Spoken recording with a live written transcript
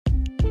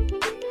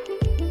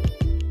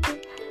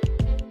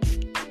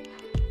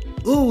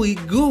ooey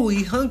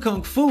gooey, Hong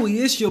Kong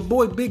Phooey. It's your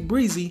boy Big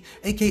Breezy,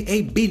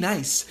 aka Be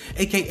Nice,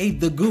 aka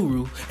the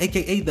Guru,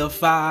 aka the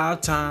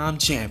 5-time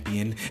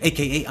champion,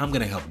 aka I'm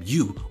gonna help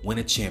you win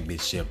a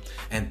championship.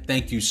 And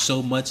thank you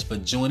so much for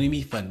joining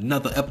me for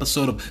another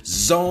episode of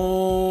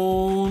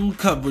Zone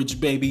Coverage,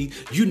 baby.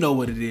 You know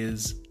what it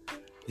is.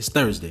 It's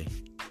Thursday,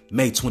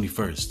 May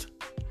 21st.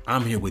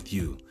 I'm here with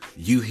you.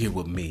 You here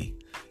with me.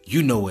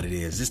 You know what it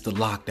is. It's the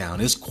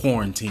lockdown. It's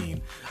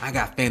quarantine. I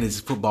got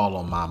fantasy football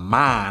on my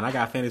mind.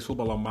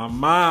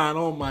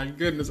 Oh my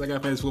goodness. I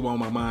got fantasy football on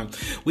my mind.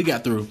 We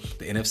got through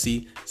the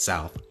NFC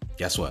South.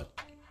 Guess what?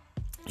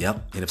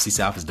 Yep. NFC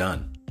South is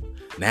done.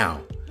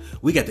 Now,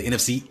 we got the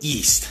NFC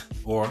East,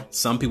 or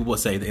some people will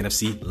say the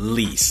NFC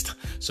Least.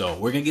 So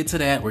we're going to get to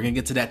that. We're going to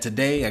get to that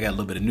today. I got a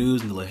little bit of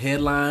news and a little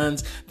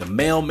headlines. The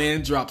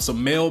mailman dropped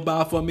some mail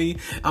by for me.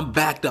 I'm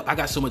backed up. I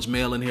got so much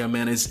mail in here,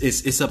 man.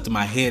 It's up to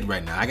my head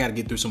right now. I got to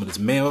get through some of this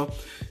mail.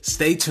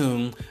 Stay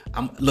tuned.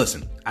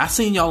 Listen, I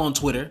seen y'all on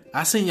Twitter.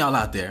 I seen y'all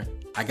out there.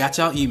 I got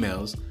y'all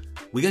emails.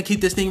 We're going to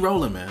keep this thing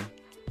rolling, man.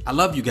 I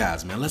love you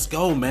guys, man. Let's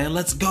go, man.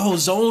 Let's go.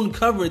 Zone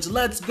coverage.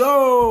 Let's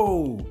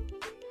go.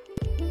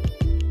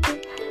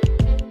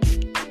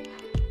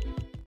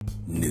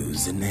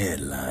 News and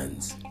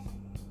headlines.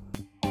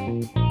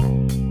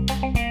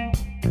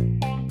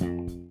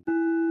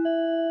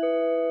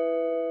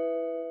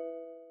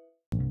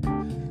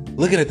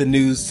 Looking at the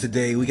news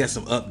today, we got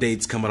some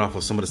updates coming off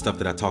of some of the stuff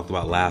that I talked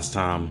about last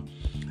time.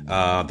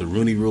 The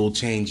Rooney Rule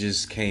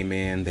changes came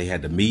in. They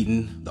had the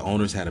meeting. The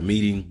owners had a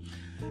meeting,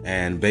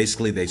 and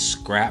basically they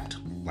scrapped,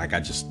 I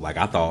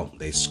thought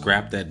they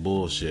scrapped that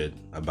bullshit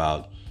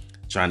about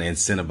trying to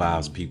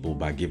incentivize people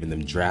by giving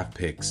them draft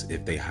picks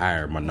if they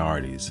hire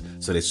minorities.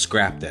 So they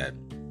scrapped that.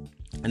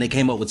 And they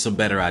came up with some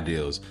better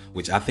ideas,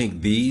 which I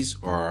think these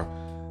are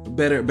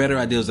better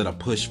ideas that are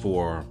push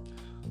for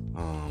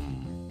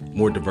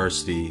more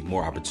diversity,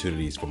 more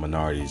opportunities for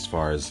minorities as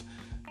far as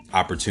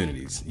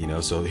opportunities,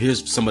 So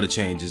here's some of the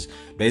changes.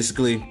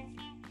 Basically,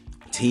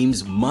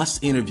 teams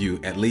must interview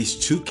at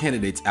least 2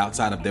 candidates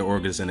outside of their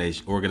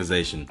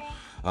organization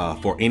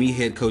for any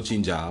head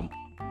coaching job,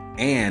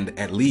 and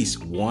at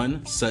least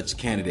one such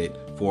candidate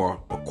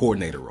for a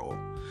coordinator role.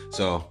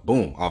 So,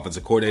 boom,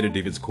 offensive coordinator,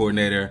 defensive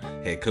coordinator,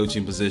 head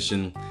coaching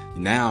position.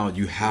 Now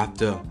you have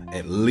to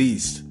at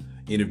least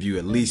interview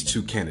at least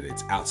 2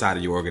 candidates outside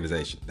of your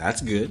organization.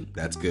 That's good.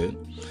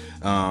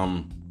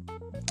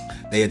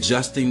 They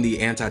adjusting the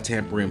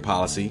anti-tampering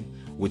policy,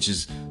 which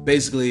is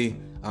basically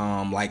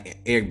like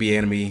Eric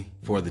Bieniemy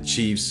for the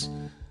Chiefs.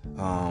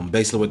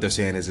 Basically what they're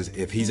saying is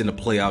if he's in the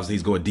playoffs,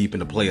 he's going deep in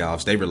the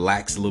playoffs, they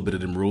relax a little bit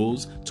of them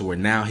rules to where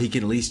now he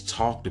can at least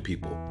talk to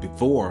people.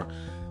 Before,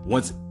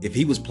 if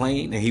he was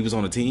playing and he was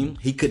on a team,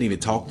 he couldn't even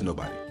talk to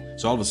nobody.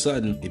 So all of a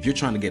sudden, if you're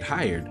trying to get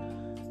hired,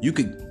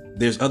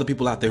 there's other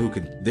people out there who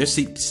could,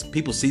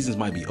 people's seasons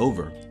might be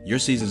over. Your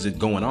season's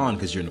going on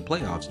because you're in the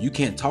playoffs. You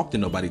can't talk to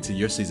nobody till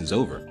your season's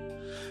over.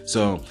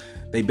 So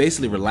they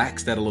basically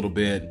relaxed that a little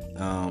bit.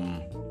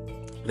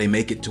 They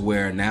make it to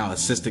where now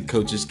assistant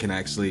coaches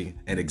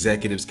and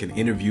executives can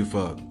interview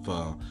for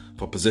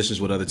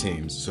positions with other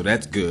teams. So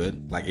that's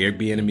good. Like Eric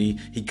Bieniemy,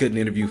 he couldn't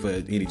interview for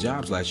any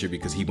jobs last year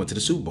because he went to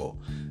the Super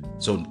Bowl.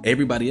 So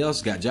everybody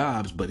else got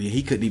jobs, but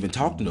he couldn't even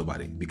talk to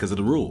nobody because of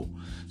the rule.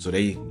 So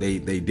they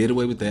did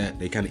away with that.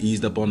 They kind of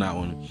eased up on that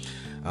one.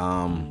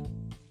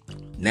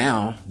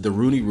 Now the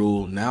Rooney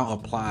Rule now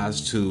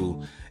applies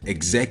to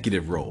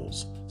executive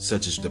roles,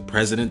 such as the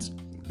president.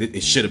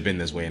 It should have been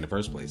this way in the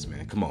first place,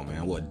 man. Come on,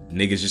 man. What,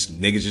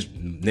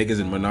 niggas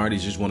and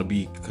minorities just want to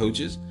be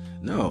coaches?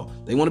 No,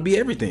 they want to be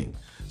everything.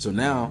 So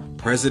now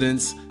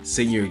presidents,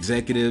 senior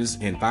executives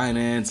in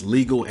finance,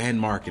 legal, and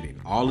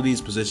marketing, all of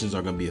these positions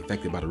are going to be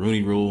affected by the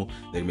Rooney Rule.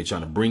 They're going to be trying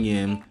to bring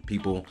in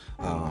people,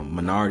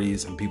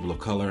 minorities and people of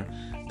color.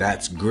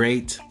 That's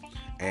great.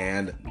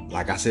 And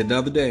like I said the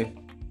other day,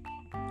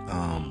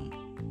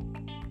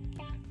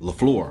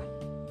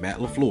 Matt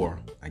LaFleur,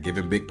 I give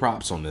him big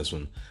props on this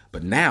one.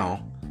 But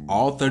now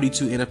all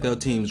 32 NFL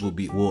teams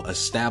will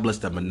establish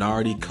the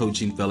Minority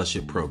Coaching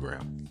Fellowship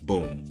Program.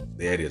 Boom.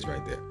 There it is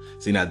right there.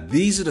 See, now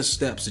these are the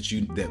steps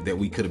that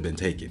we could have been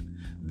taking.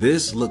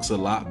 This looks a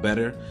lot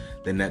better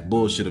than that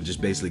bullshit of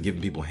just basically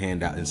giving people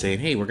handout and saying,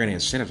 hey, we're going to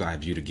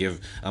incentivize you to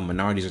give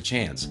minorities a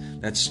chance.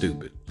 That's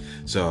stupid.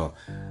 So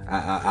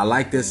I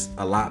like this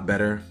a lot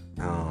better.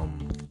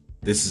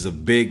 This is a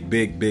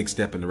big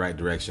step in the right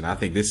direction. I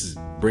think this is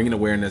bringing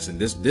awareness, and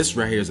this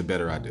right here is a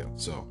better idea.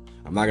 So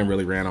I'm not going to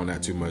really rant on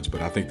that too much,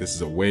 but I think this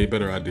is a way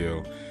better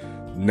idea.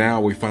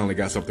 Now we finally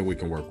got something we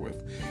can work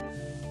with.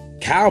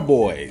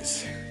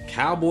 Cowboys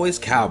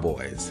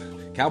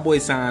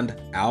signed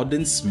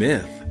Aldon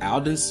Smith.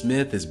 Aldon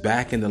Smith is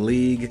back in the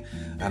league.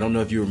 I don't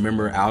know if you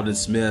remember Aldon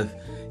Smith.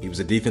 He was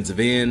a defensive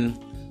end,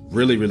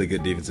 really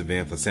good defensive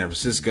end for San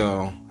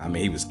Francisco. I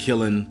mean, he was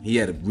killing. He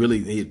had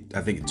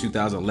I think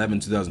 2011,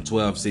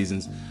 2012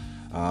 seasons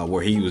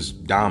where he was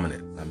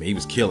dominant. I mean, he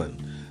was killing.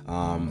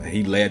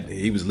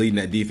 He was leading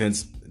that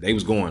defense. They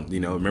was going,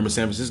 remember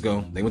San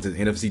Francisco? They went to the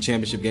NFC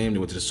Championship game. They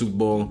went to the Super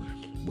Bowl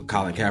with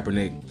Colin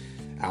Kaepernick.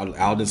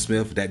 Aldon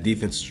Smith, that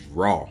defense is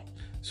raw.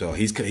 So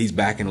he's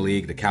back in the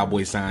league. The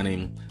Cowboys signed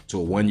him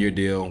to a 1-year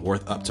deal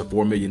worth up to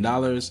 $4 million.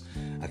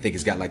 I think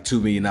it's got like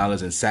 $2 million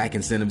in sack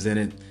incentives in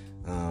it.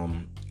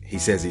 He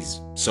says he's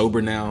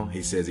sober now.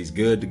 He says he's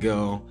good to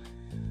go.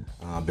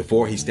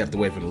 Before he stepped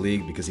away from the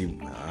league because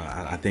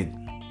I think,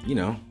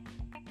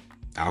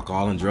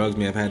 alcohol and drugs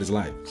may have had his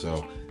life.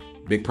 So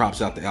big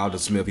props out to Aldon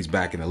Smith. He's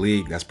back in the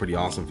league. That's pretty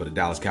awesome for the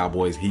Dallas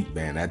Cowboys.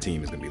 Man, that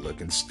team is going to be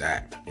looking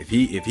stacked. If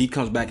he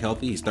comes back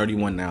healthy, he's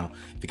 31 now.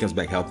 If he comes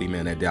back healthy,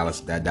 man, that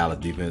Dallas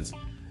defense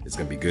is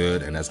going to be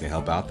good, and that's going to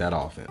help out that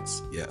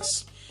offense.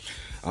 Yes.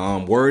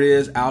 Word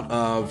is out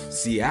of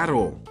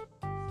Seattle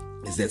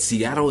is that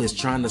Seattle is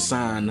trying to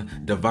sign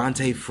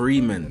Devonta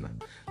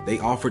Freeman. They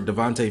offered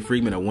Devonta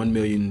Freeman a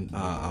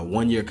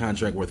one-year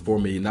contract worth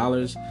 $4 million.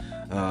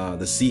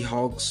 The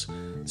Seahawks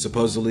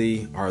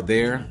supposedly are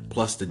there,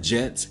 plus the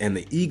Jets and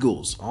the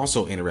Eagles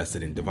also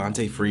interested in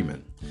Devonta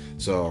Freeman.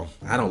 So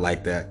I don't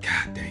like that.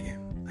 God dang it.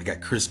 I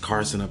got Chris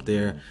Carson up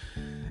there.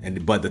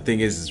 But the thing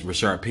is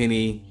Rashard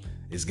Penny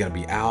is going to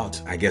be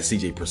out. I guess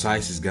CJ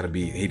Precise is going to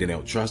be, he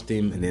didn't trust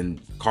him. And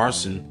then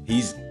Carson,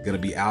 he's going to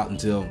be out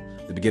until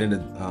the beginning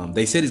of,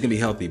 they said he's going to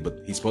be healthy,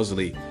 but he's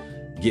supposedly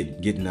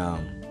getting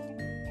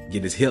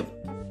his hip,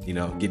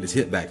 getting his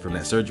hip back from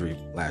that surgery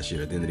last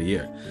year at the end of the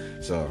year.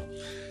 So,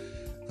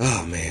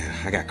 oh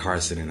man, I got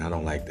Carson and I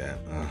don't like that.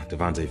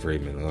 Devonta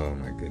Freeman, oh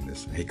my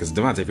goodness. Hey, because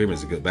Devonta Freeman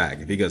is a good back.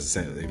 If he goes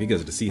to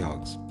the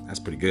Seahawks, that's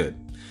pretty good.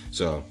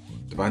 So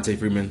Devonta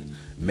Freeman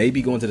may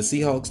be going to the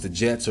Seahawks, the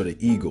Jets, or the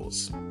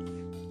Eagles.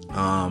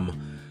 On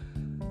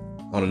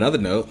another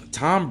note,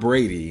 Tom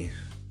Brady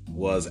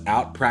was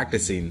out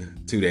practicing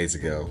 2 days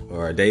ago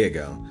or a day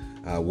ago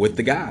with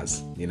the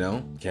guys.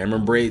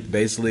 Cameron Brate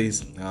basically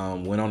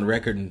went on the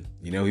record and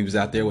he was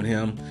out there with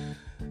him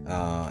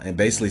and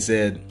basically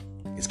said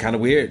it's kind of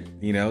weird,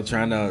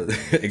 trying to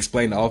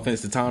explain the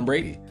offense to Tom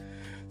Brady.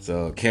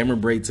 So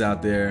Cameron Brate's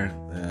out there.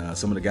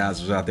 Some of the guys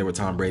was out there with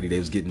Tom Brady. They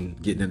was getting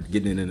it in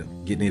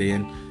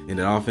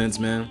the offense,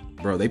 man.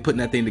 Bro, they putting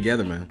that thing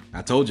together, man.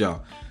 I told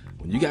y'all,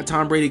 when you got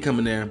Tom Brady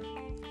coming there,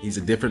 he's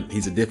a different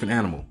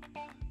animal.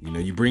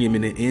 You bring him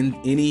in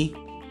any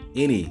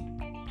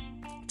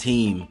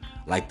team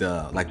like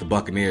the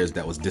Buccaneers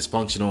that was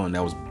dysfunctional and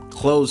that was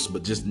close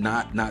but just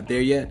not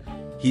there yet.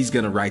 He's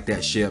gonna right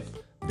that ship.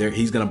 They're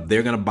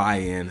gonna buy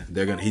in.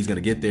 He's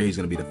gonna get there. He's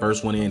gonna be the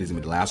first one in. He's gonna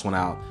be the last one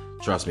out.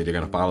 Trust me, they're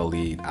gonna follow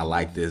lead. I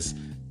like this.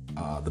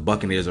 The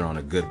Buccaneers are on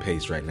a good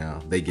pace right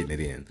now. They getting it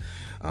in.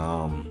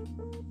 On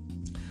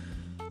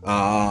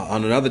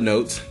another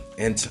note,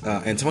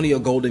 Antonio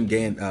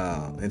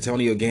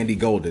Gandy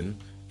Golden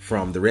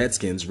from the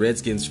Redskins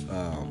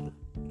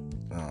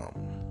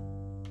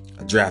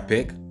a draft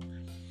pick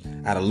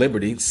out of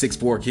Liberty,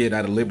 6'4" kid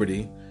out of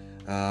Liberty.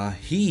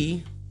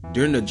 He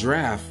during the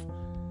draft,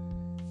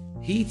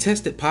 he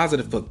tested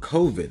positive for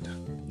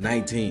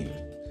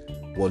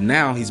COVID-19. Well,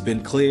 now he's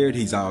been cleared.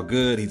 He's all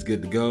good. He's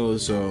good to go.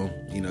 So,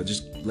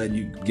 just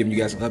giving you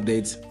guys some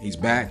updates. He's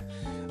back.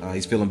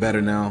 He's feeling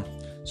better now.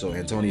 So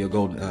Antonio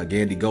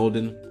Gandy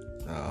Golden,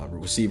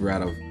 receiver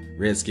out of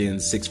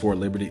Redskins, 6'4"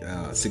 Liberty,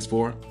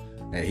 6'4".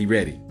 Hey, he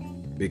ready.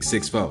 Big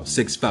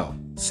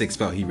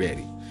 6'4", he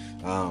ready.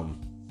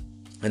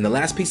 And the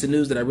last piece of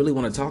news that I really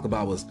want to talk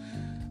about was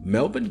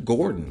Melvin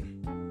Gordon.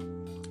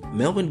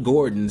 Melvin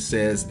Gordon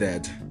says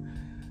that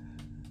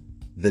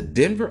the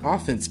Denver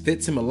offense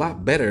fits him a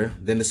lot better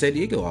than the San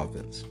Diego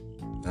offense.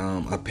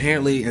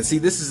 Apparently, and see,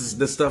 this is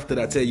the stuff that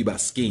I tell you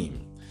about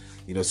scheme.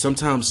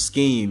 Sometimes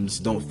schemes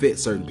don't fit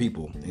certain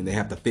people and they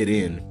have to fit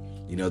in.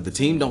 The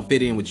team don't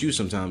fit in with you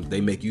sometimes.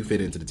 They make you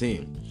fit into the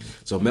team.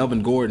 So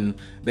Melvin Gordon,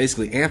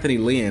 basically Anthony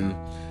Lynn,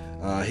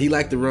 he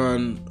liked to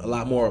run a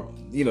lot more,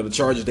 the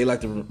Chargers, they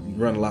like to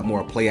run a lot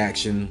more play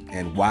action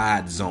and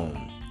wide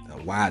zone.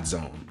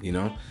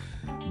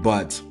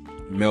 But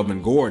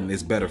Melvin Gordon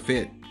is better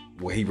fit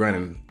what he ran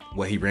in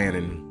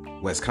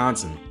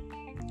Wisconsin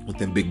with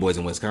them big boys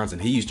in Wisconsin.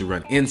 He used to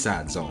run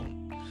inside zone.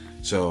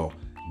 So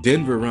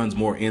Denver runs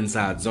more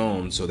inside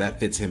zone, so that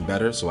fits him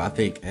better. So I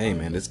think, hey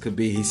man, this could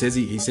be. He says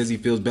he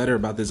feels better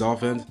about this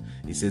offense.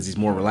 He says he's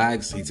more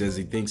relaxed. He says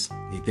he thinks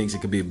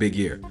it could be a big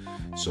year.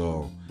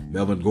 So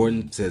Melvin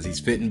Gordon says he's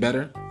fitting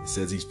better. He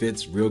says he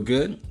fits real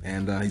good,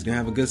 and he's gonna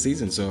have a good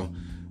season. So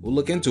we'll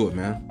look into it,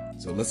 man.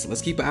 So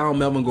let's keep an eye on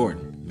Melvin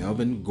Gordon.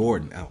 Melvin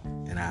Gordon. Oh,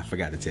 and I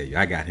forgot to tell you,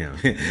 I got him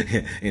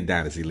in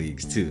dynasty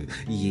leagues too.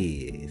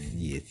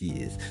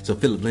 Yes. So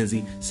Philip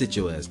Lindsay, sit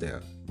your ass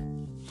down.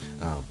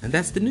 And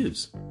that's the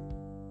news.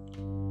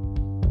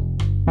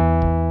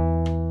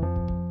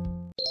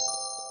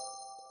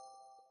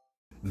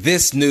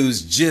 This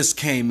news just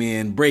came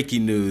in.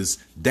 Breaking news.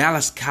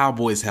 Dallas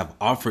Cowboys have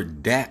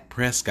offered Dak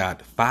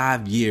Prescott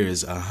 5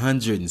 years,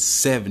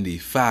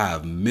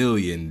 $175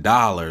 million,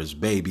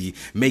 baby,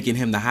 making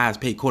him the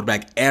highest paid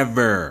quarterback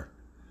ever.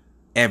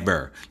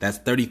 That's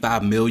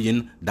 $35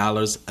 million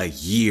a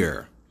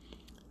year.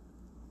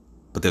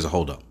 But there's a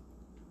holdup.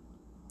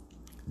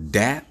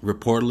 Dak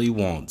reportedly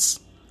wants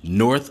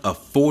north of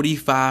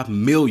 $45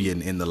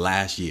 million in the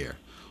last year.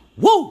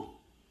 Woo!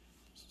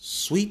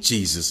 Sweet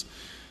Jesus.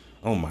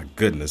 Oh my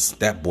goodness,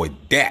 that boy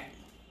Dat.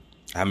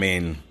 I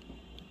mean,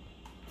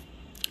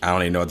 I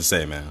don't even know what to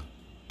say, man.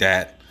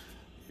 Dat,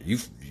 you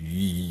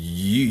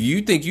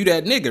think you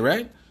that nigga,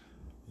 right?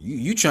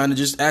 You trying to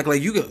just act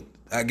like you go.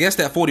 I guess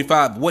that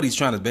 45. What he's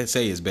trying to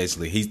say is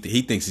basically he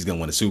thinks he's gonna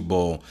win a Super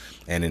Bowl,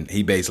 and then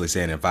he basically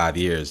saying in 5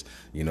 years,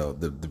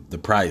 the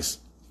price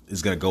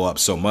is gonna go up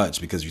so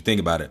much because you think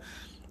about it.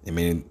 I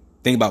mean,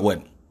 think about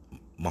what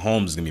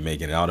Mahomes is gonna be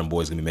making, and all them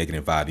boys gonna be making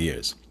in 5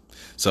 years.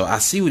 So I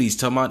see what he's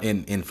talking about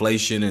in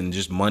inflation and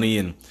just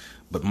money,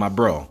 but my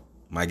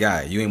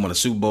guy, you ain't won a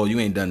Super Bowl, you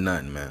ain't done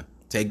nothing, man.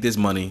 Take this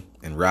money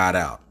and ride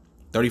out.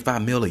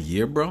 35 mil a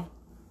year, bro.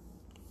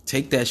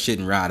 Take that shit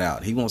and ride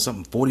out. He wants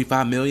something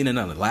 45 million in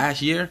the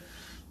last year?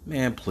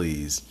 Man,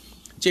 please.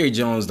 Jerry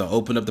Jones done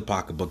opened up the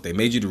pocketbook. They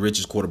made you the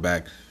richest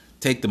quarterback.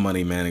 Take the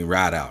money, man, and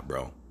ride out,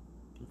 bro.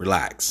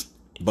 Relax.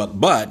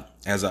 But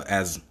as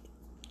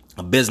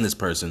a business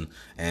person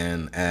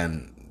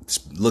and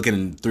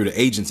looking through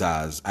the agent's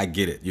eyes, I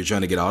get it. You're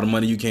trying to get all the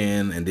money you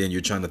can, and then you're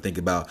trying to think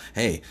about,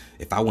 hey,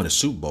 if I win a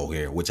Super Bowl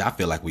here, which I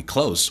feel like we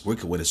could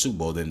win a Super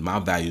Bowl, then my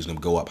value is going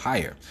to go up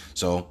higher.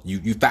 So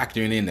you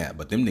factoring in that,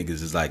 but them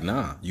niggas is like,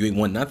 nah, you ain't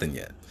won nothing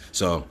yet.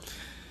 So,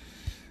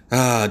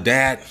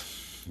 that,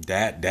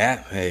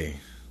 hey,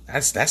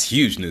 that's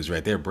huge news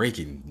right there.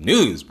 Breaking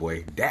news,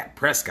 boy. Dak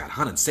Prescott,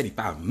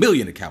 $175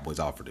 million the Cowboys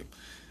offered him.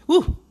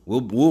 Woo.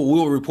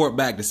 We'll report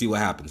back to see what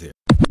happens here.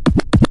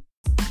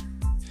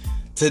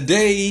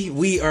 Today,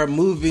 we are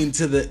moving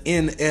to the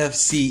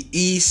NFC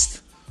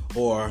East,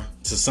 or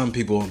to some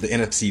people, the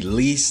NFC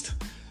least.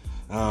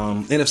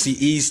 NFC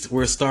East,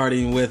 we're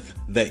starting with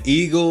the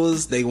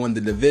Eagles. They won the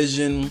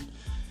division.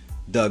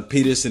 Doug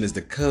Peterson is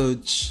the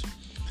coach.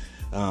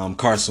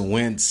 Carson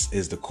Wentz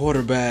is the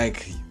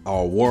quarterback,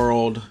 all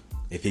world.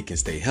 If he can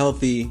stay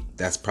healthy,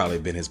 that's probably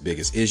been his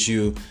biggest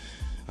issue.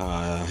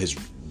 His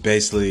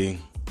basically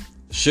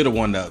should have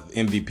won the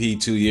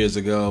MVP 2 years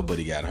ago, but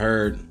he got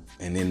hurt.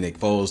 And then Nick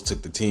Foles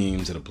took the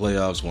team to the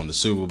playoffs, won the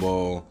Super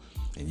Bowl,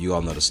 and you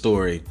all know the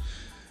story.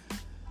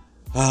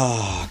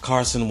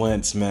 Carson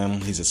Wentz,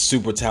 man, he's a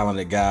super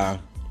talented guy.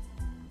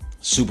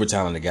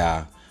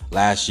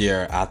 Last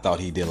year, I thought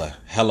he did a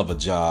hell of a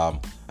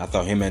job. I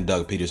thought him and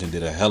Doug Peterson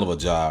did a hell of a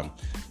job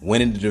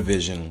winning the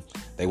division.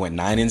 They went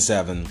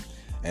 9-7,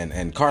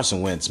 and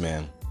Carson Wentz,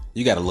 man,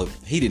 you got to look.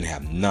 He didn't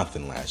have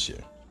nothing last year.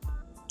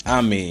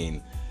 I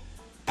mean,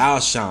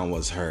 Alshon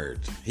was hurt.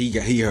 He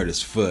hurt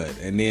his foot,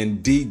 and then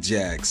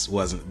Djax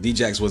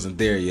wasn't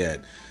there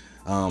yet.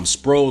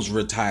 Sproles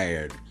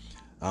retired.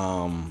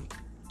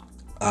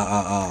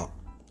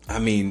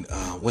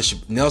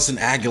 Nelson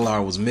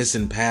Aguilar was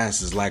missing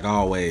passes like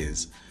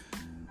always.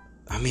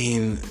 I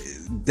mean,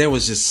 there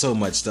was just so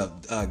much stuff.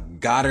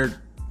 Goddard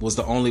was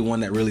the only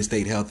one that really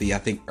stayed healthy. I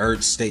think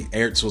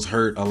Ertz was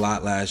hurt a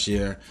lot last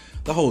year.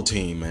 The whole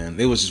team, man.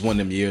 It was just one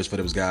of them years for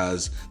those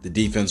guys. The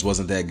defense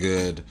wasn't that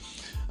good.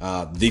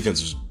 The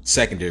defense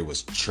secondary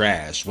was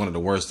trash, one of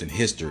the worst in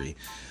history.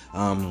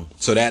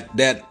 So that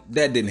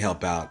didn't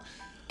help out.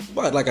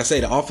 But like I say,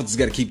 the offense has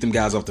got to keep them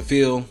guys off the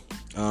field.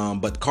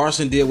 But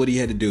Carson did what he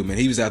had to do, man.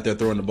 He was out there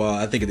throwing the ball.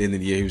 I think at the end of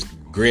the year, he was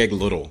Greg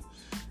Little.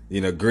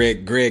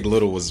 Greg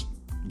Little was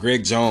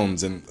Greg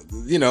Jones and,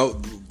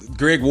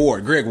 Greg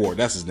Ward.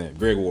 That's his name,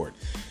 Greg Ward.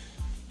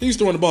 He was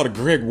throwing the ball to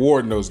Greg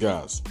Ward and those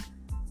guys.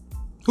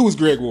 Who was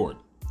Greg Ward?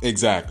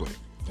 Exactly.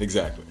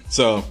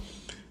 So,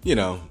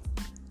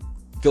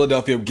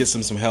 Philadelphia gets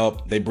them some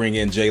help. They bring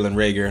in Jalen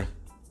Reagor,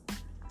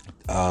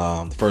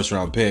 the first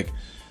round pick.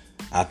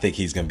 I think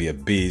he's going to be a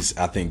beast.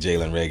 I think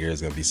Jalen Reagor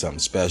is going to be something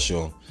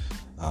special.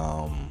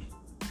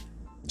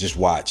 Just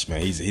watch,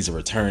 man. He's a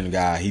return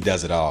guy. He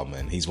does it all,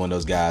 man. He's one of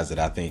those guys that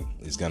I think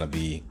is going to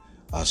be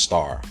a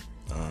star.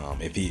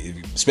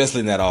 Especially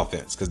in that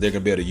offense, because they're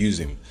going to be able to use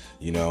him,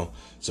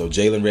 So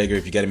Jalen Reagor,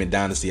 if you get him in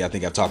Dynasty, I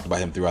think I've talked about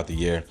him throughout the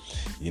year.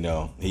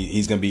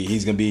 He's going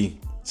to be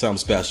something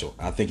special.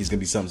 I think he's going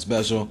to be something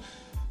special.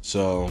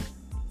 So,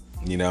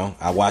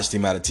 I watched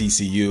him out of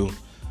TCU.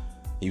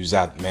 He was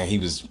out, man. He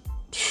was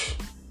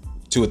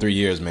 2 or 3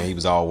 years, man. He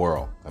was all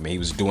world. I mean, he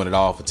was doing it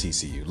all for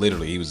TCU.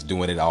 Literally, he was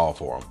doing it all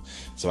for him.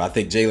 So I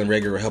think Jalen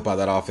Reagor will help out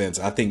that offense.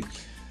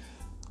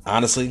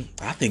 Honestly,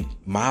 I think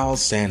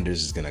Miles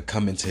Sanders is going to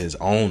come into his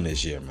own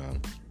this year,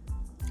 man.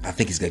 I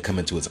think he's going to come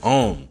into his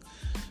own.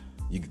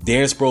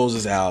 Darren Sproles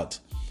is out.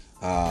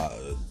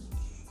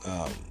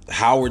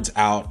 Howard's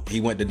out.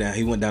 He went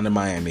down to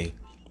Miami.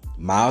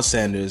 Miles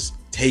Sanders,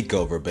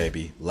 takeover,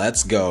 baby.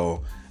 Let's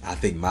go. I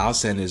think Miles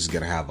Sanders is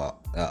going to have a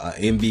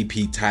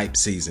MVP type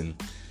season.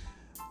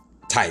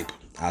 I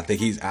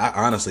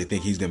honestly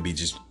think he's going to be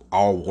just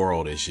all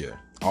world this year.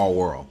 All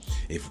world.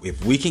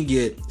 If we can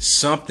get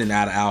something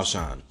out of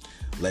Alshon,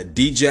 let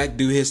Djax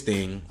do his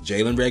thing,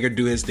 Jalen Reagor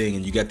do his thing,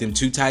 and you got them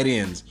 2 tight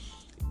ends,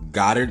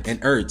 Goddard and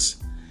Ertz.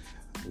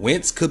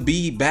 Wentz could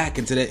be back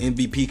into that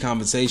MVP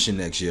conversation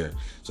next year.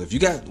 So if you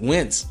got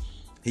Wentz,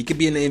 he could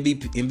be in the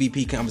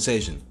MVP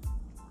conversation.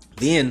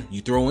 Then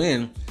you throw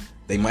in,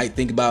 they might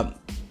think about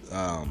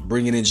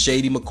bringing in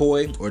Shady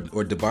McCoy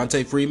or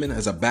Devontae Freeman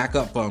as a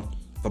backup for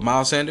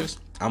Miles Sanders.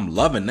 I'm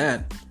loving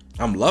that.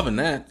 I'm loving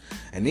that.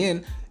 And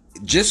then,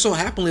 just so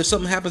happily, if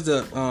something happens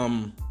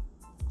to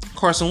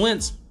Carson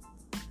Wentz,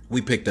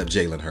 we picked up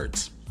Jalen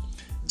Hurts.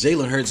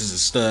 Jalen Hurts is a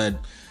stud.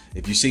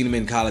 If you've seen him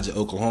in college at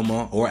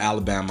Oklahoma or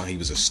Alabama, he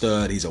was a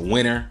stud. He's a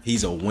winner.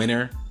 He's a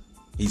winner.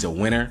 He's a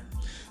winner.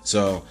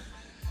 So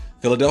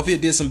Philadelphia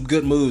did some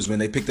good moves, man.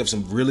 They picked up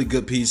some really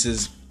good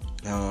pieces.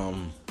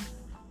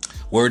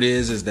 Word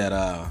is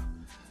that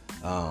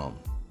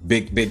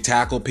big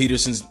tackle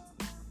Peterson's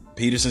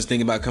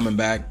thinking about coming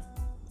back.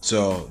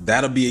 So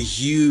that'll be a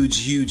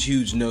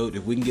huge note.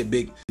 If we can get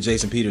big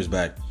Jason Peters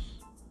back,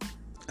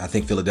 I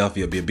think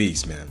Philadelphia will be a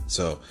beast, man.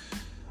 So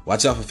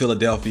watch out for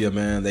Philadelphia,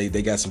 man.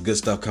 They got some good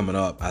stuff coming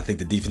up. I think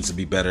the defense will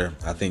be better.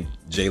 I think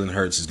Jalen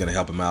Hurts is going to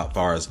help him out as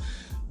far as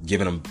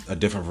giving him a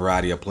different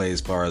variety of plays,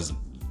 as far as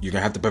you're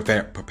going to have to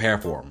prepare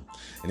for him.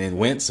 And then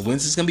Wentz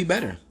is going to be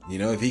better. You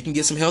know, if he can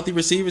get some healthy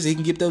receivers, he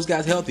can get those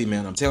guys healthy,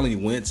 man. I'm telling you,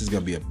 Wentz is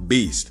going to be a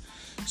beast.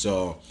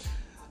 So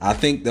I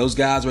think those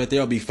guys right there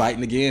will be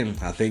fighting again.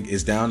 I think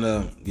it's down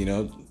to,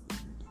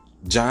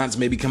 Giants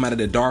maybe come out of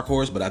the dark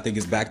horse, but I think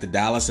it's back to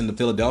Dallas and to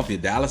Philadelphia.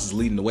 Dallas is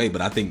leading the way,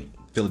 but I think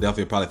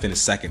Philadelphia will probably finish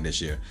second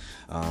this year.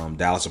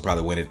 Dallas will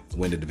probably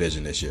win the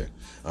division this year.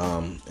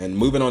 And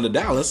moving on to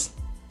Dallas.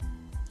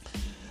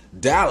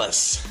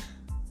 Dallas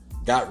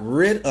got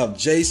rid of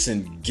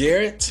Jason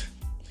Garrett.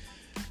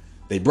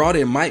 They brought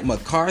in Mike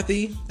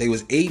McCarthy. They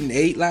was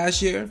 8-8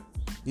 last year.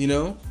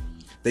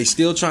 They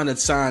still trying to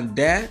sign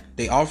Dak.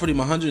 They offered him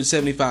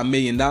 $175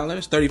 million,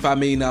 $35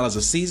 million a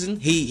season.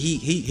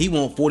 He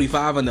won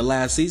 45 in the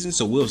last season,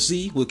 so we'll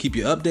see. We'll keep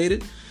you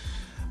updated.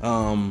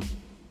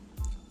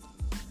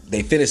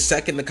 They finished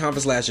second in the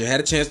conference last year, had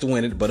a chance to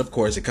win it, but of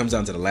course it comes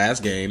down to the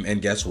last game,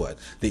 and guess what?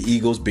 The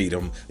Eagles beat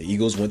them. The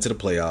Eagles went to the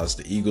playoffs.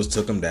 The Eagles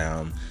took them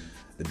down.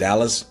 The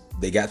Dallas,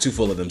 they got too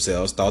full of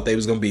themselves, thought they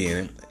was going to be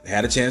in it,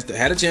 had a chance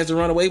to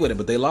run away with it,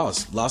 but they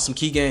lost some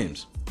key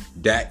games.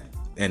 Dak,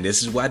 and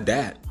this is why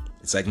Dak,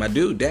 it's like, my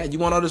dude, Dak, you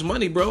want all this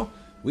money, bro?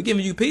 We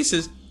giving you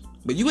pieces,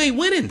 but you ain't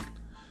winning.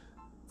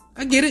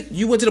 I get it.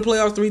 You went to the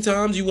playoffs 3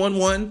 times, you won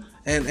 1,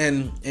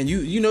 and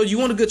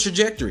you on a good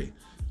trajectory.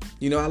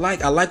 I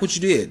like what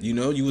you did.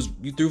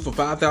 You threw for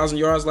 5,000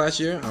 yards last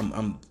year.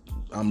 I'm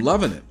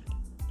loving it.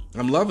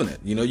 I'm loving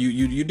it.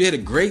 You did a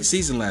great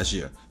season last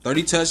year.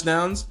 30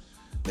 touchdowns.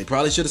 They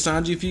probably should have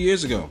signed you a few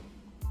years ago.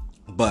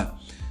 But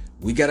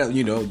we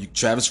gotta,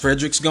 Travis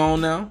Frederick's gone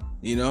now.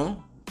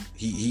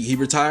 He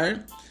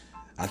retired.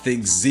 I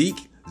think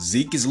Zeke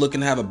is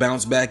looking to have a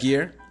bounce back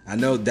year. I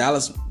know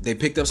Dallas, they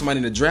picked up somebody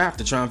in the draft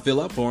to try and fill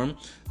up for him,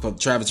 for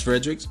Travis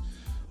Fredericks,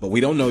 but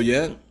we don't know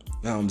yet.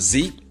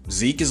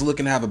 Zeke is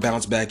looking to have a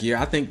bounce back year.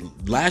 I think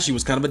last year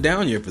was kind of a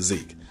down year for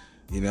Zeke.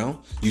 I'm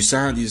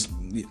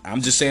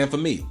just saying for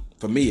me,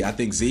 I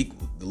think Zeke,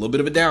 a little bit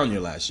of a down year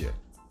last year.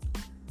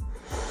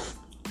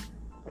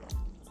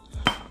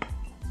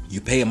 You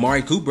pay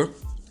Amari Cooper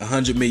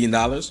 $100 million. You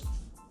know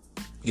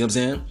what I'm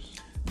saying?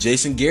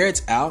 Jason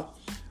Garrett's out.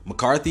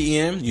 McCarthy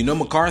in.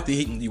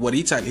 McCarthy, what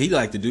he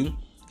liked to do.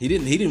 He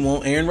didn't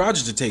want Aaron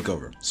Rodgers to take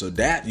over. So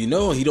that, he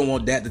don't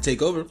want that to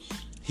take over.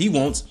 He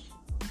wants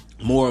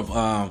more of,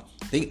 I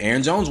think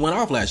Aaron Jones went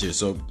off last year.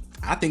 So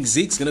I think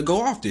Zeke's going to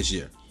go off this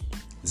year.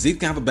 Zeke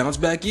can have a bounce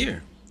back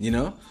year.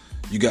 You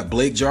got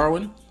Blake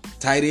Jarwin,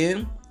 tight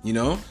end,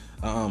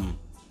 Jason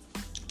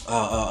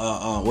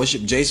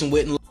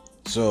Witten.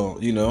 So,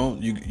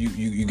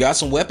 you got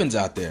some weapons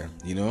out there.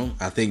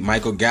 I think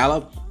Michael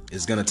Gallup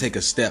is going to take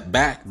a step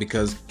back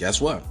because guess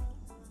what?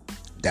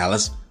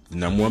 Dallas, the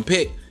number 1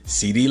 pick,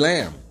 CeeDee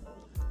Lamb.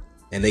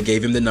 And they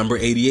gave him the number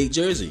 88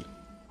 jersey.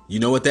 You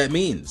know what that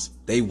means?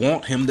 They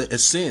want him to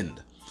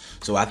ascend.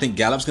 So I think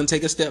Gallup's going to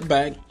take a step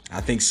back. I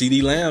think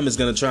CeeDee Lamb is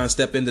going to try and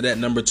step into that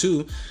number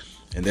 2.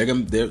 And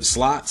they're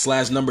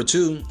slot/number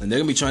 2. And they're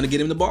going to be trying to get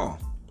him the ball.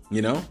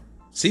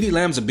 CeeDee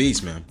Lamb's a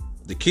beast, man.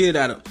 The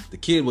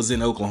kid was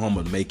in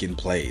Oklahoma making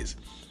plays.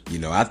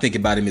 I think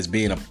about him as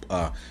being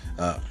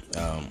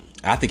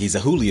I think he's a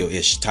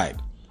Julio-ish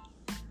type.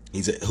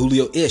 He's a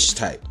Julio-ish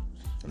type.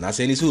 I'm not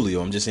saying he's Julio.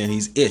 I'm just saying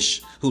he's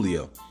ish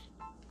Julio.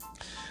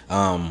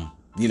 You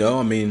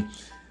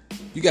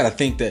got to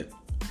think that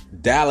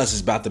Dallas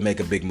is about to make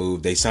a big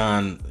move. They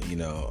signed,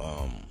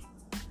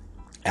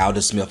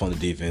 Aldon Smith on the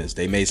defense.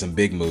 They made some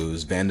big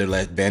moves. Van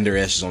Der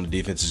Esch is on the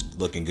defense, is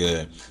looking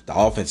good. The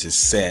offense is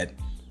set.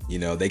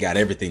 They got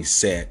everything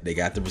set. They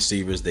got the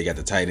receivers. They got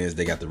the tight ends.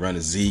 They got the runner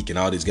Zeke and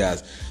all these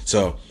guys.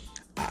 So,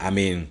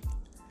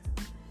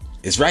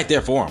 it's right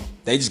there for them.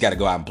 They just got to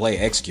go out and play,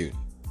 execute.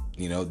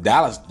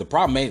 Dallas, the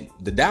problem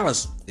ain't the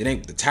Dallas. It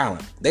ain't the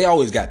talent. They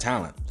always got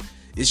talent.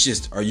 It's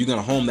just, are you going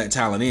to home that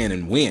talent in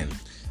and win?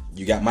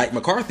 You got Mike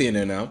McCarthy in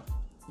there now.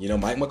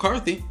 Mike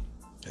McCarthy,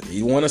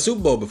 he won a Super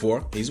Bowl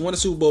before.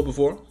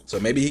 So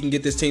maybe he can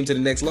get this team to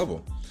the next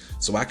level.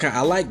 So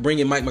I like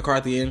bringing Mike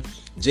McCarthy in.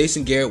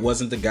 Jason Garrett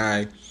wasn't the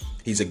guy.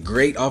 He's a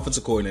great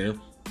offensive coordinator,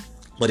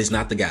 but he's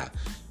not the guy.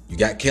 You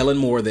got Kellen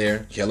Moore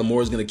there. Kellen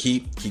Moore is going to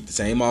keep the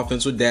same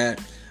offense with Dak.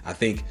 I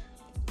think,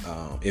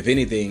 if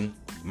anything,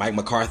 Mike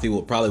McCarthy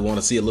will probably want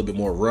to see a little bit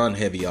more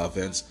run-heavy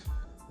offense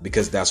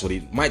because that's what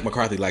Mike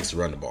McCarthy likes to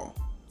run the ball.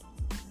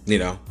 You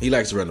know, he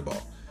likes to run the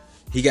ball.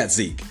 He got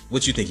Zeke.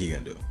 What you think he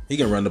gonna do? He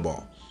can run the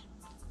ball.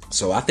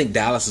 So I think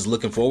Dallas is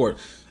looking forward.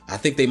 I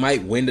think they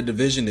might win the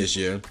division this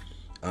year.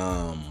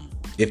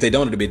 If they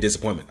don't, it'll be a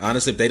disappointment.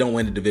 Honestly, if they don't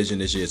win the division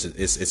this year,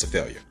 it's a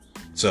failure.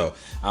 So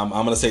I'm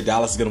going to say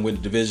Dallas is going to win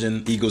the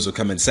division. Eagles will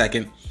come in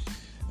second.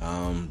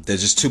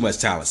 There's just too much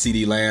talent.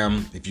 CeeDee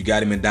Lamb, if you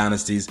got him in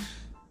dynasties,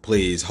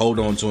 please hold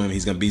on to him.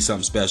 He's going to be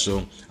something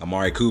special.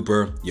 Amari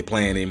Cooper, you're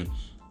playing him.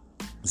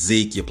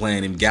 Zeke, you're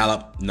playing him.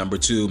 Gallup, number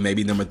 2,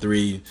 maybe number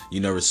 3,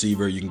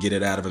 receiver. You can get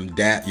it out of him.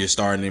 Dak, you're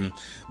starting him.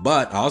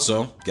 But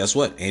also, guess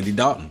what? Andy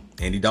Dalton.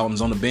 Andy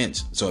Dalton's on the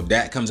bench. So if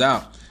Dak comes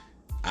out,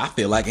 I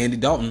feel like Andy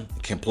Dalton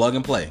can plug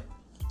and play.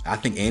 I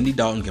think Andy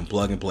Dalton can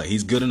plug and play.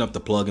 He's good enough to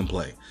plug and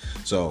play.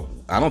 So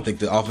I don't think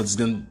the offense is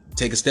going to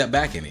take a step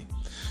back any.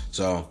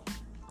 So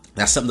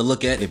that's something to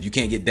look at. If you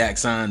can't get Dak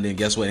signed, then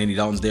guess what? Andy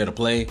Dalton's there to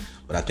play.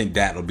 But I think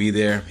Dak will be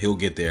there. He'll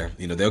get there.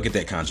 They'll get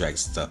that contract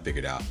stuff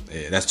figured out.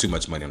 That's too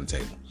much money on the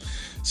table.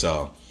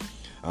 So,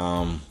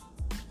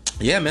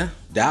 yeah, man.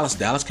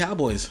 Dallas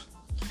Cowboys.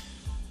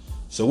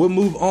 So we'll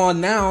move on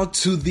now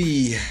to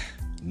the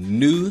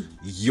New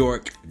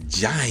York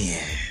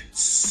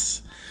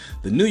Giants.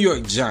 The New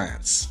York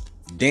Giants.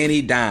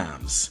 Danny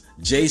Dimes.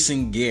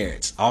 Jason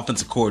Garrett,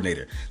 offensive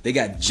coordinator. They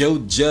got Joe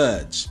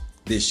Judge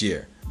this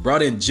year.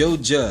 Brought in Joe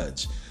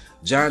Judge.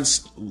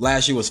 Giants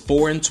last year was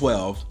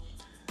 4-12.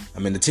 I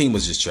mean, the team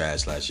was just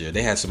trash last year.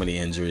 They had so many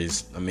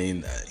injuries. I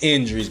mean,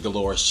 injuries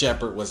galore.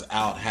 Shepard was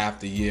out half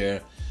the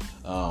year.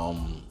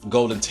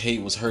 Golden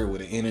Tate was hurt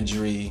with an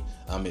injury.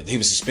 He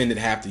was suspended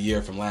half the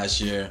year from last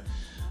year.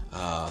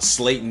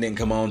 Slayton didn't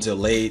come on till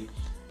late.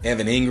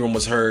 Evan Ingram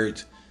was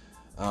hurt.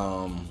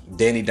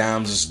 Danny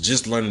Dimes was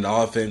just learning the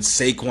offense.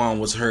 Saquon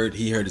was hurt.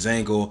 He hurt his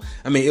ankle.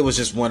 I mean, it was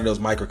just one of those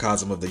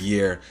microcosm of the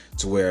year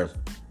to where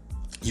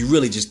you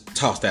really just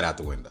tossed that out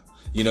the window.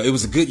 It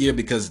was a good year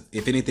because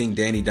if anything,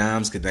 Danny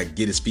Dimes could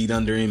get his feet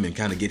under him and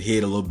kind of get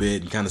hit a little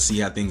bit and kind of see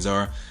how things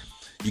are.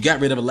 You got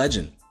rid of a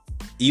legend.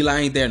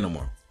 Eli ain't there no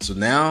more. So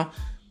now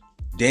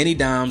Danny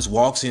Dimes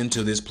walks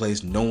into this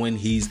place knowing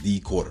he's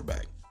the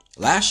quarterback.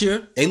 Last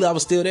year, Eli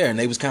was still there and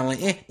they was kind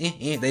of like,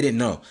 They didn't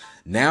know.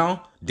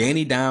 Now,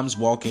 Danny Dimes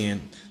walk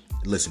in.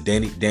 Listen,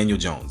 Daniel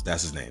Jones,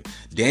 that's his name.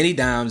 Danny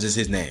Dimes is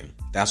his name.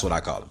 That's what I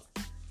call him.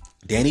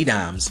 Danny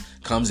Dimes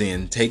comes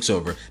in, takes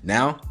over.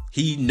 Now,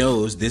 he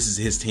knows this is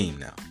his team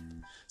now.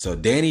 So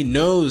Danny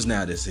knows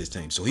now this is his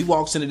team. So he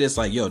walks into this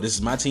like, yo, this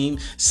is my team.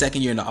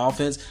 Second year in the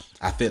offense.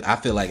 I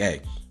feel like,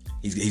 hey,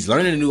 he's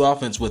learning a new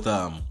offense with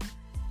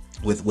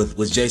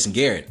Jason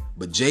Garrett.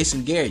 But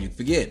Jason Garrett, you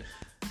forget,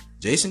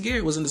 Jason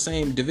Garrett was in the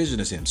same division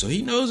as him. So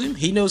he knows him.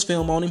 He knows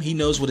film on him. He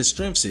knows what his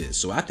strengths is.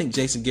 So I think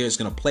Jason Garrett's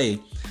going to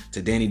play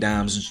to Danny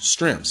Dimes'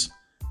 strengths.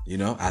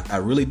 I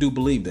really do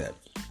believe that.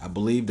 I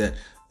believe that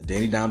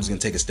Danny Dimes is going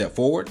to take a step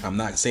forward. I'm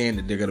not saying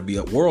that they're going to be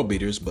world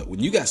beaters, but when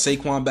you got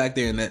Saquon back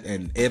there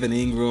and Evan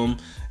Ingram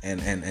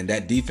and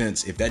that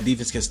defense, if that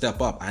defense can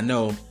step up, I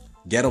know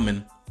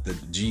Gettleman, the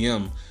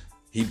GM,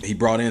 he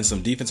brought in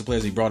some defensive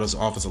players. He brought us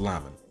offensive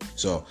linemen.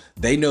 So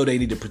they know they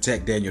need to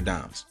protect Daniel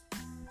Dimes.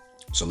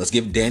 So let's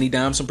give Danny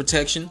Dimes some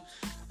protection.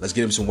 Let's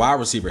give him some wide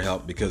receiver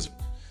help because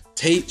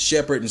Tate,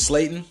 Shepard, and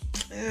Slayton,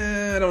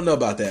 I don't know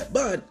about that.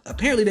 But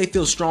apparently they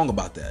feel strong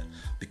about that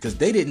because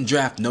they didn't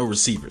draft no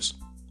receivers.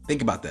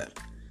 Think about that.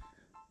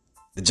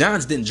 The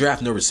Giants didn't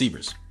draft no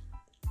receivers.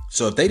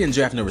 So if they didn't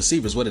draft no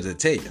receivers, what does it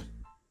tell you?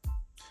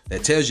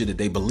 That tells you that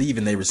they believe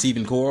in their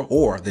receiving core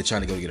or they're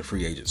trying to go get a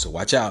free agent. So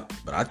watch out.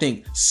 But I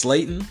think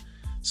Slayton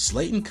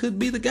could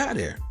be the guy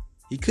there.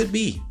 He could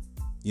be.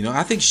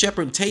 I think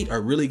Shepard and Tate are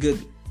really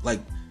good,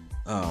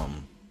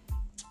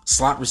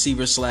 slot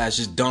receivers /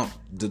 just dump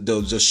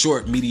the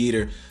short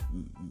mediator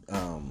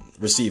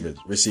receivers.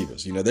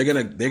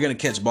 They're gonna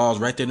catch balls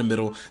right there in the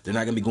middle. They're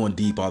not gonna be going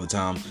deep all the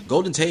time.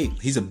 Golden Tate,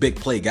 he's a big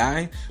play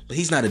guy, but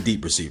he's not a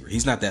deep receiver.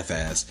 He's not that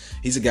fast.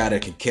 He's a guy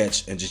that can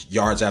catch and just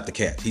yards after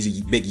catch.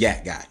 He's a big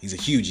yak guy. He's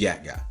a huge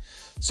yak guy.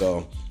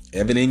 So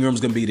Evan Ingram's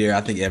gonna be there.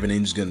 I think Evan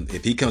Ingram's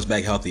if he comes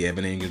back healthy,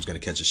 Evan Ingram's gonna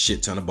catch a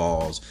shit ton of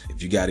balls.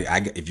 If you got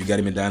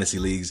him in dynasty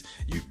leagues,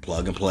 you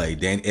plug and play.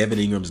 Evan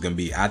Ingram's gonna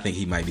be. I think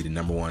he might be the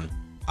number one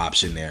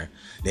option there.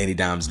 Danny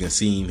Dimes is gonna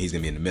see him. He's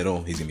gonna be in the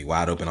middle. He's gonna be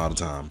wide open all the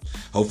time.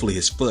 Hopefully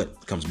his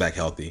foot comes back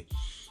healthy.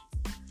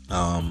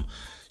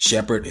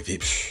 Shepard,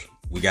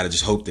 we gotta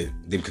just hope that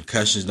them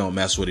concussions don't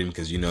mess with him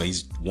because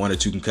he's 1 or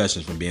 2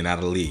 concussions from being out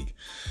of the league.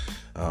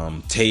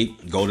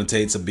 Golden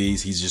Tate's a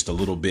beast. He's just a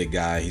little big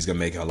guy. He's gonna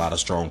make a lot of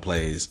strong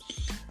plays.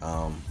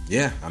 I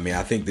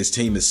think this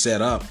team is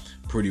set up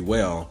pretty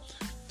well.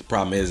 The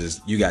problem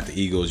is you got the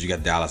Eagles, you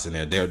got Dallas in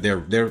there.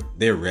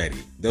 They're ready.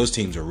 Those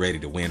teams are ready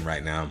to win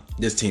right now.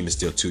 This team is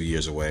still 2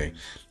 years away.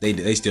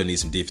 They still need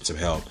some defensive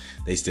help.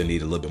 They still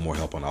need a little bit more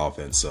help on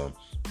offense. So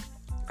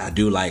I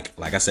do like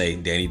I say,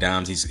 Danny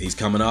Dimes. He's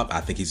coming up.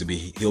 I think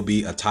he'll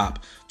be a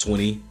top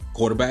 20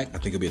 quarterback. I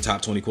think he'll be a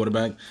top 20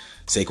 quarterback.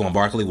 Saquon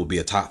Barkley will be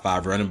a top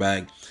 5 running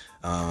back.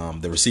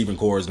 The receiving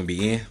core is going to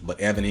be in, but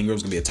Evan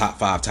Ingram's going to be a top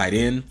 5 tight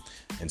end.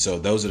 And so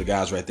those are the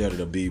guys right there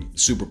that'll be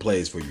super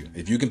plays for you.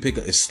 If you can pick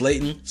if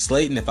Slayton,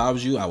 if I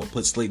was you, I would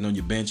put Slayton on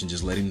your bench and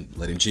just let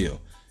him chill,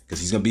 because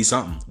he's going to be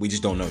something. We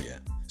just don't know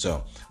yet.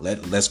 So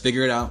let's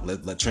figure it out.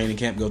 Let training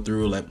camp go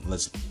through.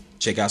 Let's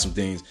check out some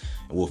things,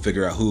 and we'll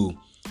figure out who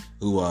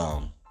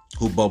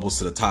bubbles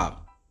to the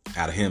top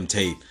out of him,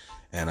 Tate,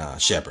 and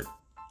Shepard,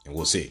 and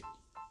we'll see.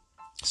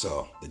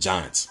 So the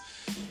Giants,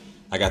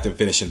 I got them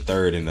finishing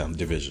 3rd in the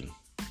division.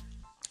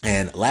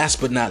 And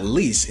last but not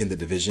least in the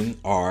division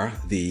are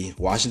the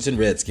Washington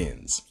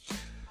Redskins.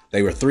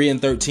 They were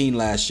 3-13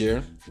 last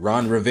year.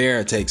 Ron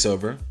Rivera takes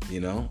over,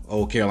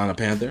 old Carolina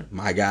Panther,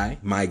 my guy.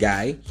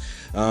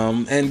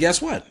 And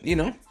guess what?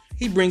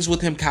 He brings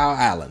with him Kyle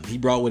Allen. He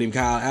brought with him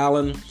Kyle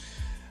Allen.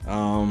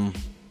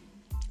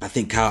 I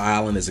think Kyle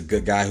Allen is a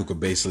good guy who could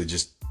basically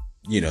just,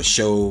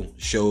 show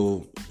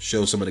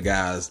some of the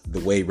guys the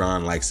way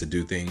Ron likes to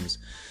do things.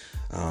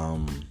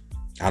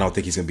 I don't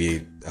think he's going to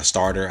be a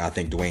starter. I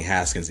think Dwayne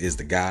Haskins is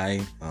the guy.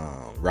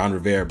 Ron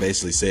Rivera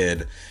basically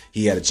said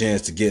he had a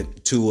chance to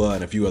get Tua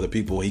and a few other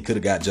people. He could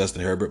have got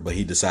Justin Herbert, but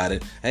he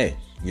decided, hey,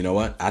 you know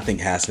what? I think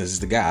Haskins is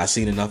the guy. I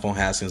seen enough on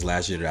Haskins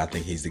last year that I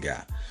think he's the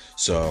guy.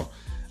 So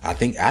I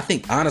think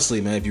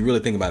honestly, man, if you really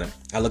think about it,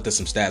 I looked at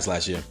some stats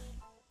last year.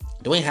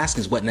 Dwayne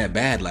Haskins wasn't that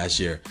bad last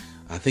year.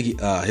 I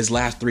think his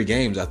last 3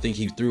 games, I think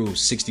he threw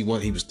 61.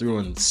 He was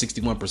throwing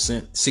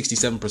 61%,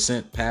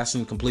 67% pass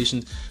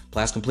completion.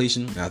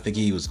 And I think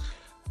he was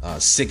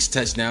 6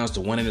 touchdowns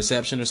to 1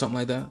 interception or something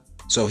like that.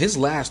 So his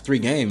last 3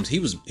 games,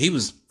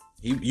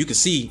 you could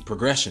see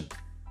progression.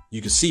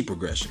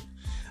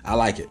 I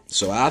like it.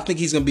 So I think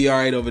he's gonna be all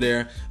right over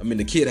there. I mean,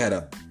 the kid had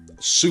a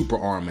super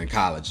arm in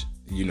college,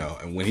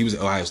 and when he was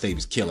at Ohio State, he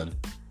was killing.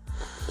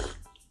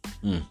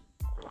 Ain't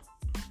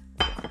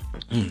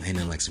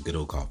nothing like some good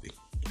old coffee.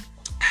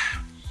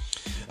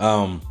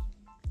 When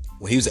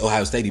he was at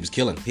Ohio State, he was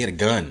killing. He had a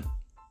gun.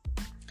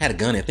 I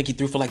think he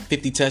threw for like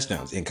 50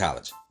 touchdowns in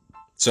college.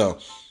 So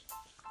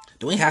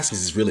Dwayne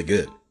Haskins is really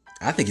good.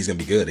 I think he's going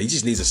to be good. He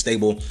just needs a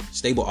stable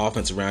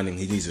offense around him.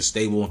 He needs a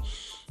stable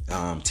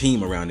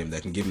team around him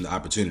that can give him the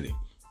opportunity.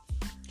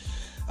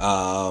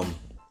 So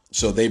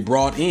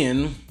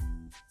the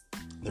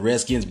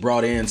Redskins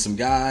brought in some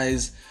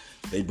guys.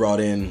 They brought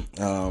in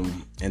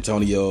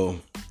Antonio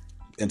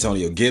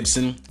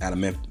Gibson out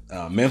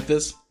of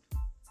Memphis.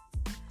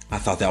 I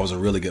thought that was a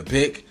really good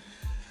pick.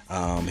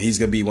 He's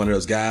going to be one of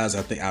those guys.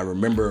 I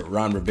remember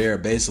Ron Rivera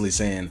basically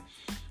saying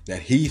that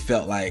he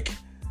felt like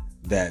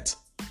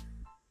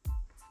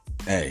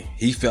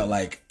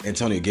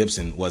Antonio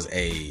Gibson was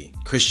a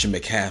Christian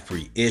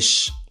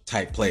McCaffrey-ish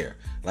type player.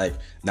 Like,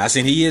 not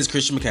saying he is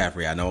Christian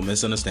McCaffrey. I know I'm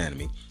misunderstanding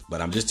me,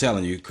 but I'm just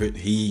telling you,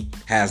 he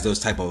has those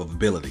type of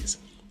abilities.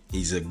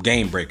 He's a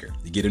game breaker.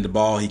 You get him the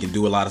ball, he can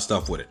do a lot of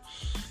stuff with it.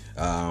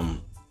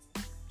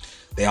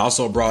 They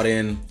also brought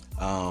in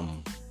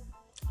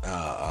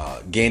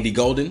Gandy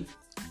Golden,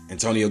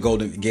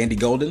 Gandy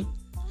Golden.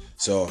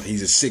 So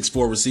he's a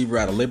 6'4" receiver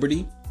out of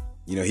Liberty.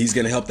 He's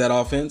going to help that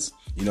offense.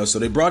 So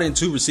they brought in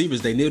 2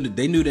 receivers. They knew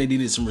they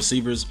needed some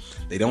receivers.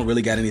 They don't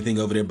really got anything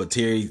over there, but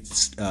Terry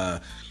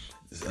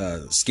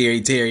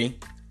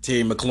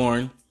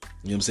McLaurin.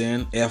 You know what I'm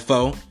saying?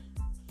 FO,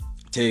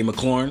 Terry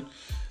McLaurin.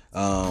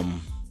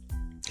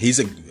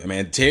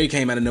 Terry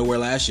came out of nowhere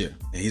last year,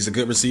 and he's a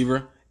good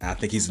receiver. I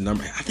think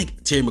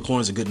Terry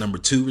McLaurin's a good number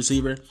 2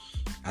 receiver.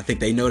 I think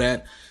they know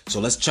that. So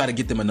let's try to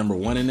get them a number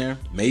 1 in there.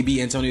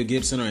 Maybe Antonio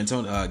Gibson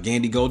or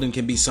Gandy Golden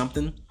can be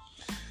something.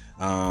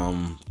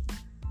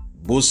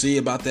 We'll see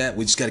about that.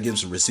 We just got to get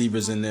some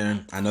receivers in there.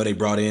 I know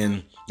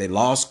they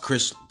lost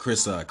Chris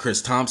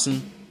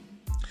Thompson.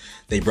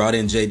 They brought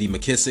in J.D.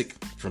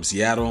 McKissick from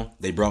Seattle.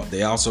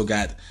 They also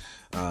got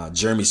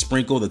Jeremy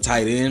Sprinkle, the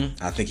tight end.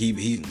 I think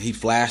he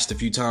flashed a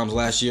few times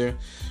last year.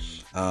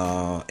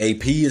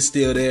 AP is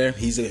still there.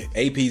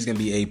 AP is gonna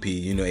be AP.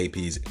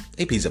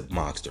 AP's a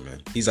monster,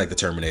 man. He's like the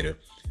Terminator.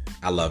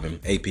 I love him.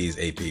 AP is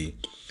AP.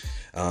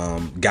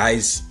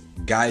 Guys,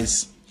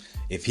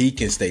 if he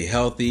can stay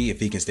healthy,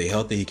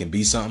 he can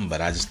be something.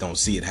 But I just don't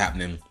see it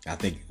happening. I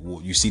think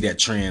you see that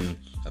trend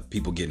of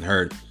people getting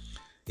hurt.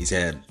 He's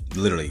had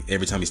literally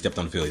every time he stepped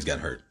on the field, he's got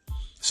hurt.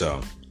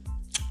 So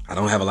I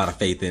don't have a lot of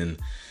faith in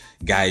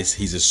Guys.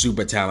 He's a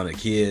super talented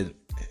kid.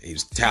 He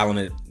was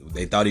talented.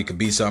 They thought he could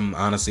be something.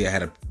 Honestly, I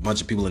had a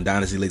bunch of people in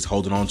Dynasty Leagues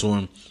holding on to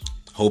him,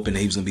 hoping that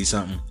he was going to be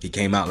something. He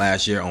came out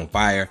last year on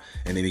fire,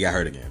 and then he got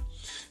hurt again.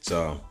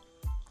 So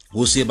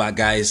we'll see about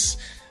Guys.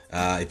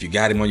 If you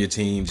got him on your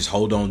team, just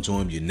hold on to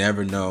him. You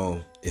never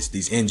know.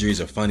 These injuries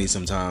are funny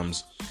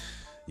sometimes,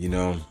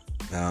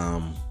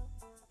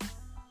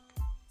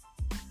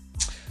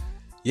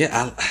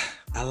 Yeah,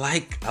 I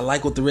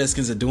like what the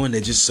Redskins are doing.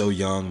 They're just so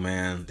young,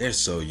 man. They're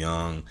so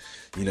young.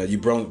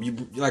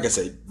 Like I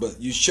say,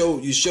 but you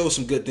show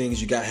some good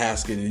things. You got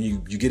Haskins, and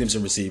you get him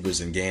some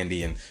receivers, and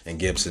Gandy and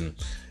Gibson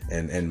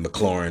and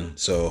McLaurin.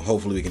 So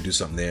hopefully we can do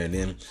something there. And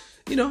then,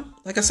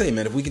 like I say,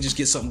 man, if we can just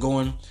get something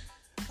going.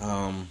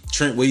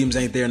 Trent Williams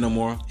ain't there no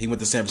more. He went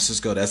to San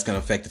Francisco. That's going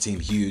to affect the team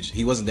huge.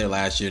 He wasn't there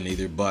last year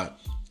neither, but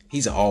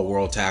He's an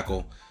all-world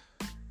tackle.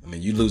 I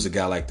mean, you lose a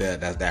guy like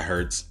that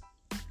hurts.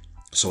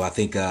 So I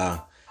think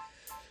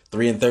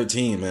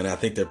 3-13, man. I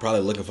think they're probably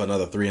looking for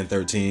another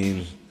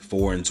 3-13,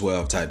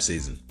 4-12 type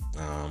season.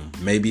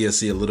 Maybe you'll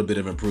see a little bit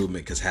of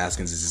improvement because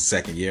Haskins is his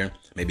second year.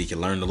 Maybe he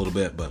can learn a little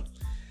bit, but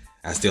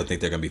I still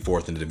think they're going to be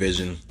fourth in the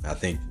division. I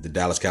think the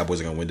Dallas Cowboys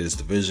are going to win this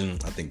division.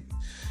 I think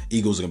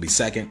Eagles are going to be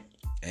second,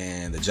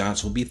 and the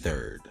Giants will be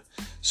third.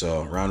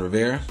 So, Ron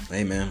Rivera,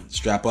 hey, man,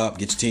 strap up,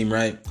 get your team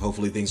right.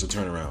 Hopefully things will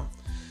turn around.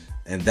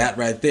 And that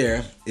right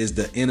there is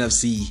the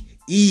NFC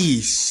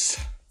East.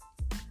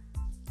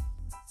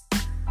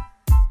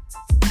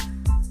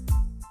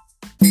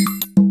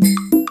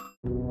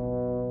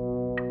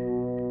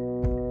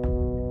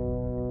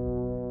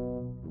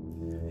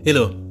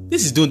 Hello,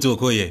 this is Dunto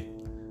Okoye.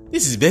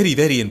 This is very,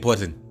 very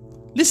important.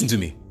 Listen to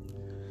me.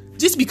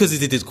 Just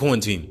because it is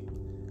quarantine,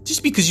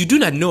 just because you do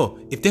not know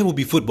if there will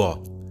be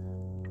football,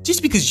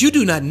 just because you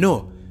do not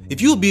know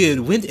if you will be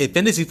able to win a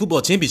fantasy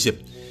football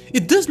championship,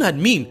 it does not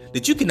mean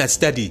that you cannot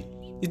study.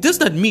 It does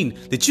not mean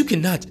that you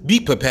cannot be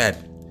prepared.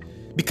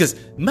 Because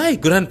my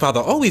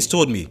grandfather always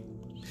told me,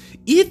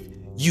 if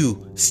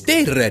you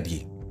stay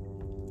ready,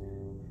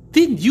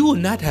 then you will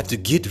not have to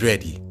get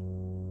ready.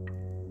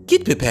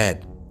 Get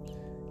prepared.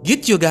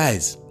 Get your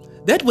guys.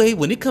 That way,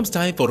 when it comes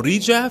time for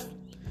redraft,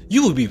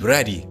 you will be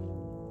ready.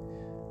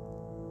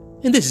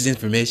 And this is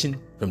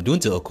information from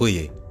Dunto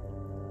Okoye.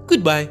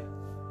 Goodbye.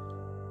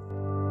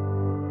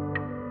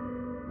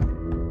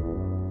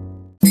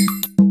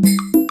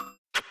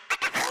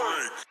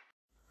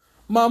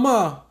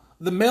 Mama,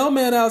 the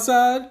mailman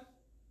outside.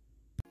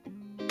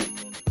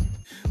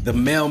 The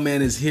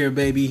mailman is here,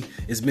 baby.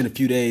 It's been a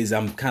few days.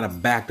 I'm kind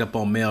of backed up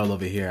on mail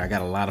over here. I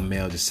got a lot of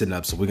mail just sitting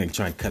up, so we're going to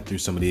try and cut through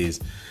some of these.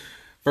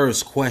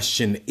 First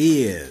question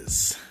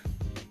is,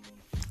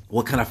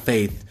 what kind of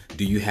faith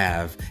do you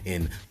have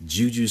in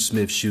Juju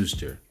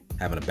Smith-Schuster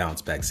having a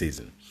bounce back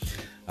season?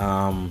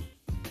 I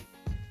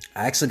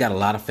actually got a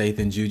lot of faith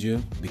in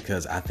Juju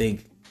because I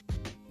think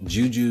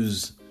Juju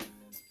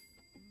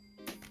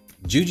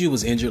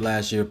was injured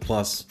last year,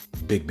 plus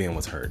Big Ben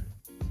was hurt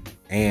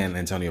and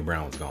Antonio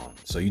Brown was gone.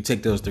 So you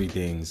take those three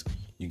things,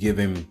 you give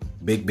him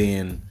Big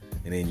Ben,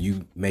 and then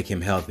you make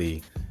him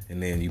healthy,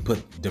 and then you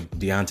put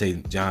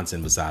Deontay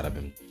Johnson beside of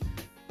him.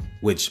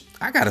 Which,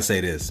 I gotta say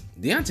this,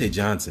 Deontay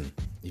Johnson,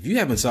 if you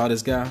haven't saw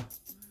this guy,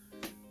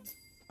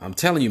 I'm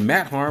telling you,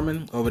 Matt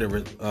Harmon over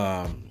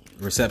the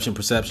reception.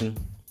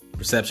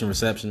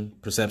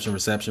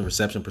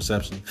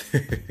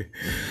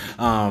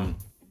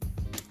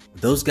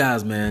 Those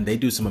guys, man, they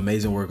do some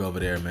amazing work over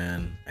there,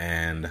 man.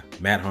 And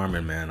Matt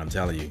Harmon, man, I'm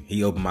telling you,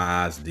 he opened my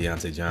eyes to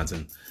Deontay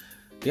Johnson.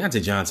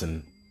 Deontay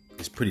Johnson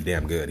is pretty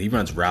damn good. He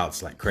runs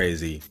routes like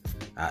crazy.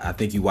 I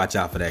think you watch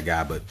out for that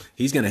guy, but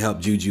he's going to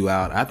help Juju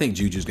out. I think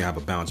Juju's going to have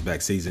a bounce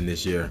back season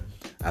this year.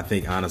 I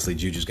think, honestly,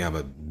 Juju's going to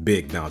have a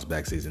big bounce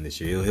back season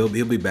this year. He'll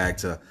be back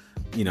to,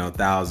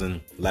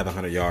 1,000,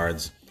 1,100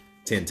 yards,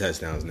 10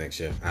 touchdowns next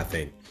year, I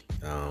think.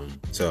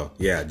 So,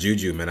 yeah,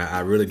 Juju, man,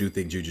 I really do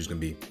think Juju's going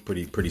to be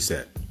pretty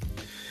set.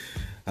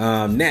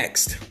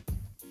 Next,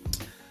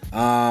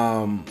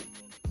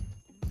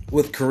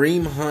 with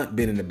Kareem Hunt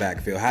being in the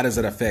backfield, how does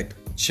it affect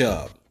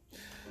Chubb?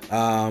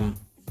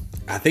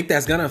 I think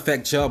that's going to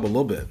affect Chubb a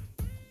little bit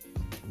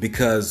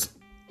because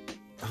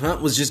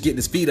Hunt was just getting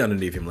his feet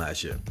underneath him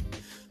last year.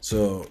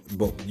 So,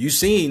 but you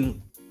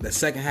seen the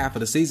second half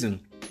of the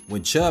season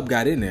when Chubb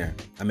got in there.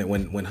 I mean,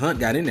 when Hunt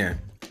got in there,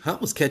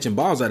 Hunt was catching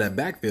balls out of that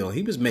backfield.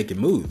 He was making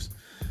moves.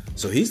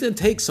 So he's going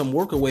to take some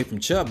work away from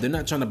Chubb. They're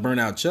not trying to burn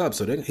out Chubb.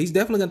 So he's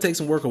definitely going to take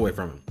some work away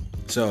from him.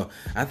 So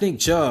I think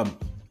Chubb,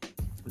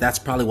 that's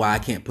probably why I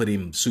can't put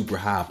him super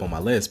high up on my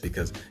list,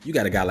 because you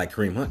got a guy like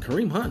Kareem Hunt.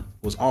 Kareem Hunt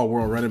was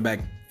all-world running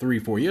back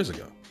 3-4 years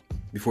ago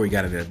before he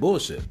got into that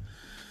bullshit.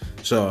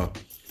 So,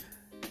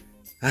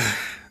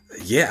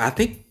 yeah, I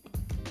think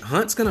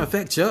Hunt's going to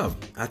affect Chubb.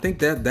 I think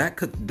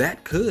that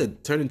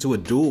could turn into a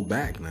dual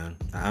back, man.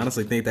 I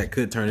honestly think that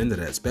could turn into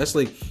that,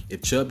 especially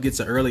if Chubb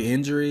gets an early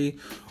injury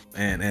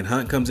and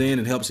Hunt comes in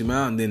and helps him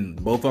out, and then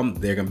both of them,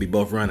 they're going to be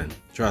both running.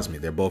 Trust me,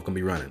 they're both going to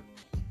be running.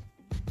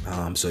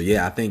 So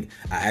yeah, I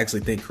actually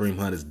think Kareem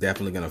Hunt is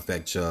definitely going to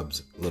affect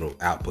Chubb's little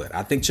output.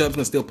 I think Chubb's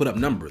going to still put up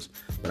numbers,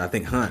 but I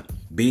think Hunt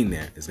being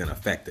there is going to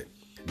affect it.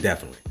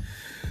 Definitely.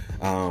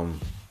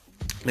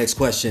 Next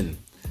question.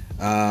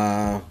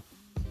 Why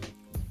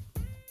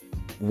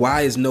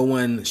is no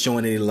one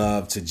showing any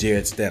love to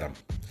Jarrett Stidham?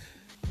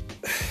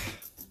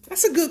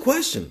 That's a good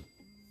question.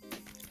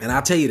 And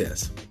I'll tell you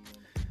this.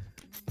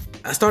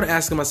 I started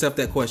asking myself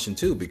that question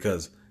too,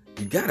 because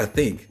you got to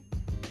think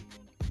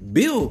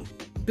Bill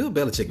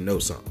Belichick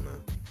knows something,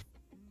 man.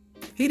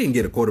 He didn't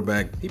get a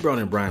quarterback. He brought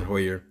in Brian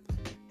Hoyer.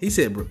 He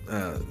said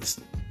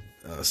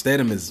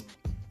Stidham is,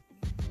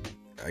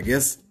 I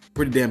guess,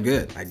 pretty damn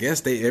good. I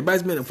guess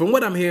from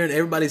what I'm hearing,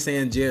 everybody's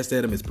saying Jarrett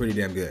Stidham is pretty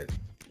damn good.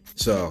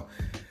 So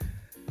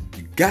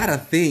you gotta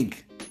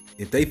think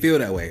if they feel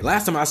that way.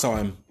 Last time I saw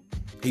him,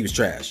 he was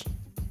trash.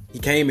 He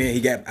came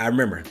in, I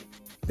remember,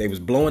 they was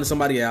blowing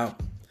somebody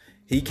out.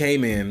 He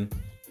came in,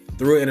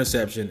 threw an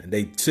interception, and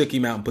they took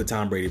him out and put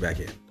Tom Brady back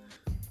in.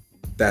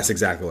 That's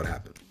exactly what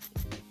happened.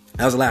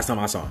 That was the last time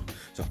I saw him.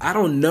 So I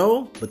don't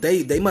know, but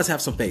they must have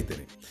some faith in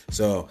him.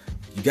 So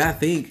you got to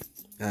think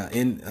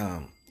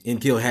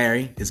N'Keal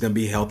Harry is going to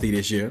be healthy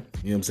this year.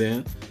 You know what I'm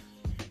saying?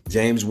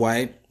 James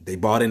White, they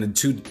bought in the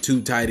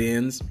two tight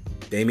ends,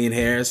 Damian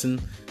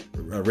Harrison,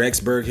 Rex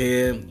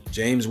Burkhead,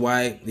 James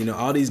White,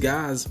 all these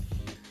guys,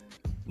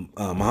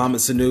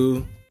 Mohamed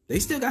Sanu, they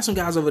still got some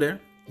guys over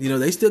there.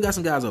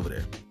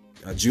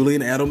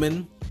 Julian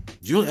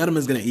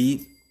Edelman's going to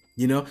eat,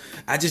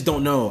 I just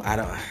don't know.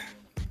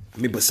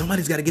 But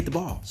somebody's got to get the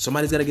ball.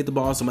 Somebody's going to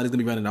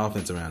be running the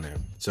offense around there.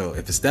 So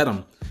if it's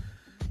Stedham,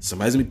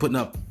 somebody's going to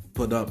be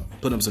putting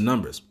up some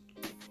numbers.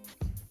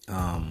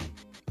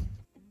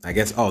 I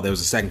guess. Oh, there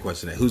was a second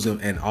question. Who's going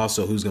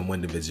to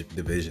win the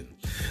division?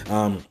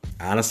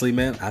 Honestly,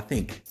 man, I don't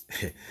think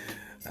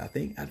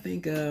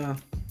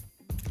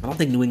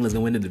New England's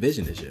going to win the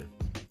division this year.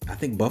 I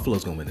think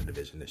Buffalo's going to win the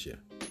division this year.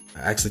 I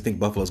actually think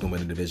Buffalo's going to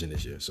win the division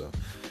this year. So,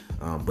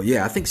 but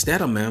yeah, I think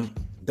Stedham, man.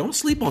 Don't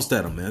sleep on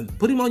Stedham, man.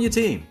 Put him on your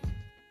team.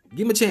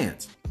 Give him a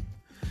chance.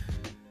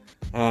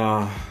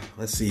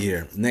 Let's see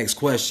here. Next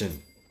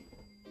question.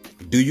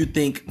 Do you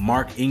think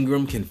Mark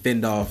Ingram can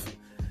fend off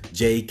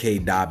J.K.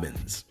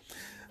 Dobbins?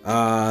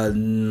 I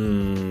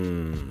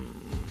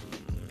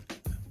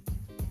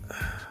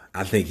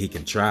think he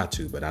can try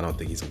to, but I don't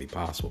think he's going to be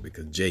possible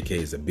because J.K.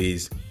 is a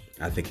beast.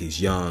 I think he's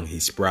young.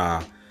 He's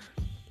spry.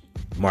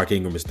 Mark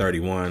Ingram is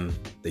 31.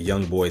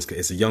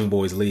 It's a young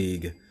boys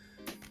league.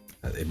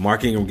 If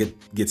Mark Ingram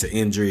gets an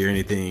injury or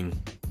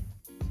anything,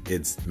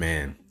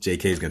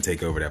 J.K. is going to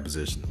take over that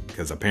position.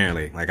 Because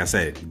apparently, like I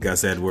said,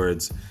 Gus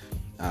Edwards,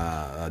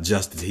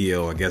 Justice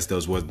Hill, I guess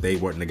they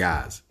weren't the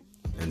guys.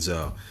 And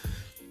so,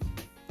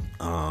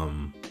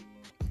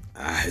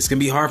 it's going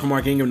to be hard for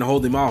Mark Ingram to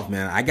hold him off,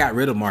 man. I got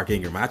rid of Mark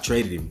Ingram. I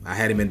traded him. I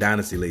had him in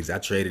Dynasty Leagues. I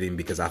traded him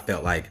because I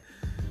felt like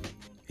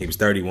he was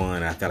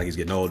 31. I felt like he was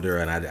getting older,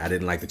 and I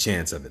didn't like the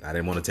chance of it. I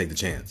didn't want to take the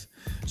chance.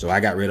 So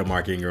I got rid of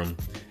Mark Ingram,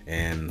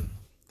 and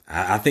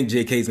I think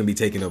J.K. is going to be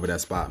taking over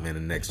that spot, man,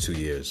 in the next 2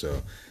 years.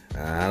 So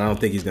I don't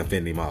think he's going to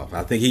fend him off.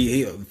 I think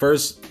he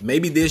first,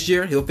 maybe this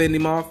year, he'll fend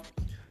him off.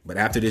 But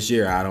after this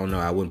year, I don't know.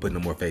 I wouldn't put no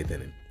more faith in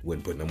him.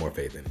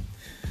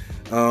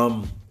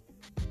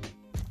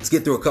 Let's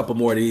get through a couple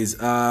more of these.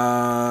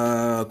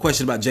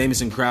 Question about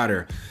Jamison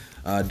Crowder.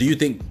 Do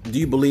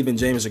you believe in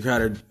Jamison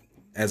Crowder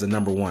as a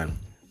number one?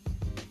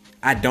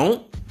 I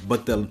don't,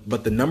 but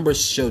the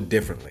numbers show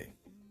differently.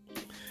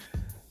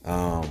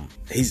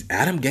 He's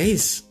Adam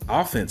Gase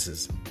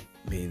offenses.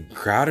 I mean,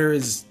 Crowder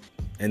is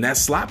in that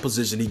slot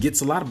position. He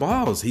gets a lot of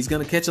balls. He's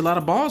going to catch a lot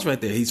of balls right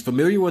there. He's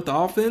familiar with the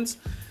offense.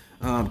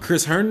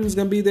 Chris Herndon's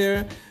going to be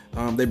there.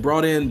 They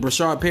brought in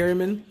Brashard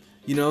Perryman,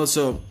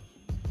 so,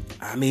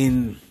 I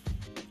mean,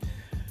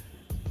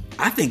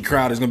 I think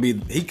Crowder's going to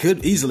he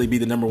could easily be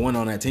the number one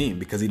on that team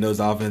because he knows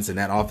the offense, and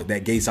that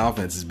Gase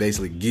offense is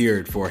basically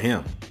geared for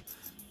him.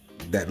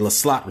 That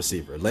slot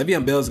receiver.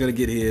 Le'Veon Bell's going to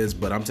get his,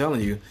 but I'm telling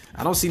you,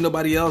 I don't see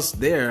nobody else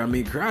there. I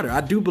mean, Crowder,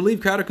 I do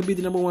believe Crowder could be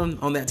the number one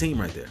on that team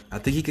right there. I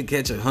think he could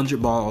catch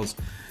 100 balls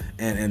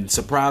and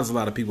surprise a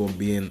lot of people in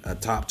being a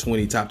top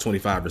 20, top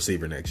 25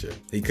 receiver next year.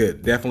 He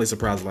could definitely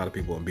surprise a lot of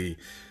people and be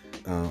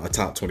a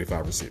top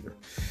 25 receiver.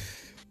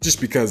 Just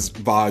because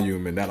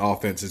volume and that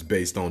offense is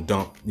based on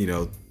dump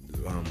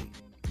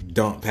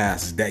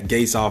passes. That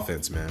Gase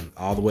offense, man,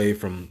 all the way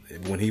from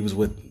when he was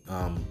with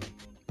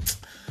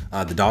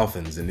the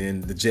Dolphins and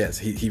then the Jets.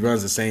 He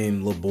runs the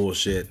same little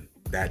bullshit.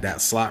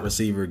 That slot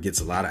receiver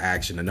gets a lot of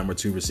action. The number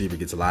 2 receiver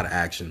gets a lot of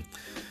action.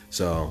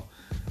 So,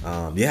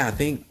 I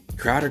think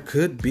Crowder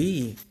could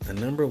be a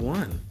number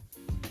one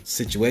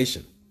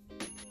situation.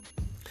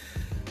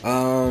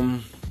 Let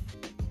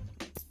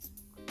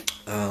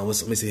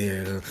me see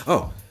here.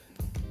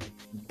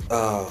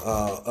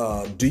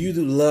 Do you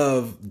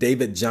love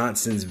David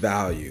Johnson's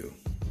value?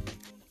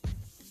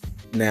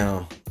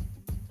 Now,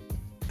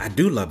 I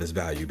do love his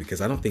value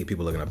because I don't think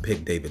people are going to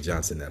pick David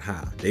Johnson that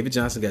high. David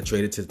Johnson got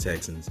traded to the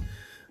Texans.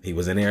 He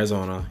was in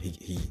Arizona.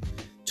 He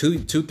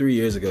 3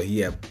 years ago,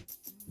 he had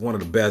one of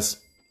the best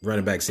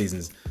running back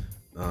seasons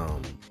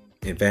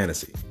in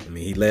fantasy. I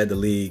mean, he led the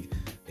league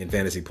in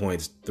fantasy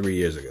points 3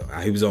 years ago.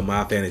 He was on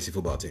my fantasy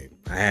football team.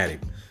 I had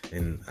him,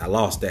 and I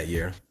lost that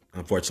year.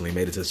 Unfortunately,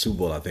 made it to the Super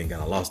Bowl, I think,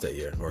 and I lost that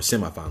year, or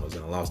semifinals,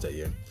 and I lost that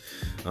year.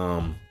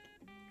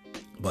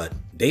 But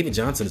David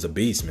Johnson is a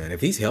beast, man. If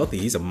he's healthy,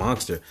 he's a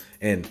monster.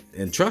 And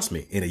trust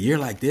me, in a year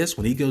like this,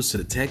 when he goes to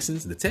the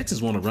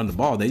Texans want to run the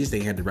ball. They just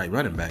ain't had the right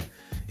running back.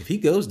 If he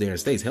goes there and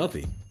stays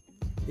healthy,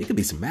 it could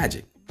be some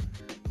magic.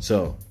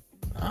 So,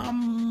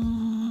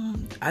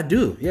 I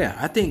do.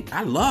 Yeah,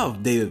 I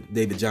love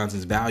David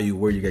Johnson's value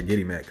where you got to get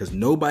him at because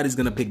nobody's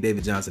going to pick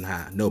David Johnson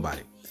high.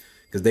 Nobody.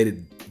 Because they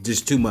did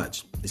just too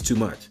much. It's too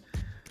much.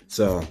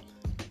 So,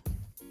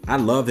 I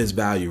love his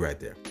value right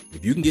there.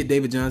 If you can get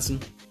David Johnson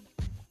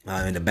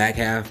in the back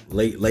half,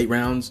 late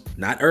rounds,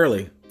 not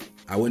early.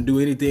 I wouldn't do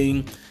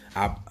anything.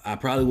 I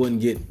probably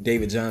wouldn't get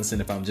David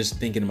Johnson if I'm just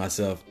thinking to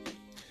myself.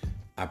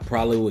 I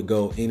probably would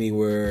go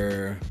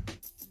anywhere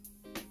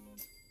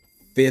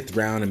 5th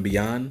round and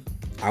beyond,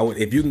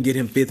 if you can get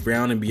him 5th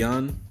round and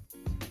beyond,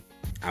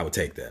 I would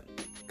take that,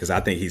 because I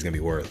think he's gonna be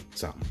worth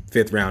something.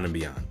 5th round and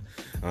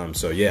beyond.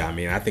 So yeah, I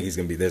mean, I think he's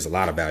gonna be. There's a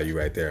lot of value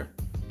right there,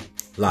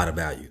 a lot of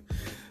value.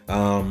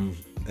 And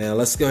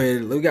let's go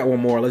ahead. We got one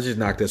more. Let's just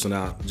knock this one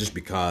out, just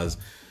because.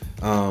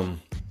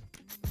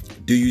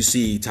 Do you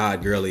see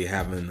Todd Gurley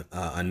having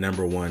a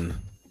number one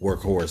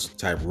workhorse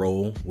type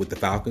role with the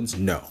Falcons?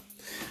 No.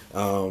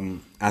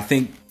 I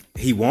think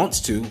he wants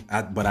to,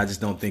 but I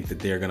just don't think that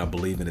they're going to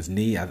believe in his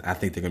knee. I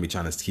think they're going to be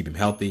trying to keep him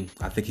healthy.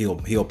 I think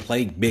he'll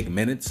play big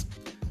minutes.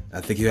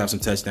 I think he'll have some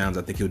touchdowns.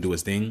 I think he'll do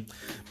his thing.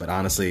 But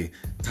honestly,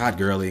 Todd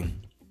Gurley,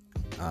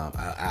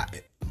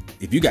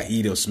 if you got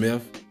Ito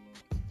Smith,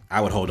 I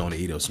would hold on to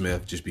Ito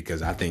Smith, just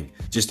because I think,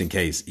 just in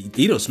case.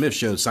 Ito Smith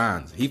showed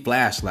signs. He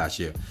flashed last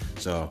year.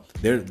 So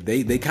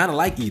they kind of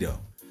like Ito.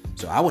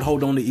 So I would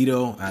hold on to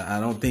Ito. I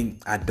don't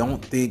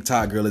think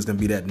Todd Gurley is going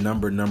to be that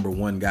number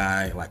one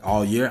guy like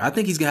all year. I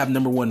think he's going to have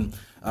number one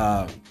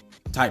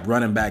type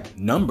running back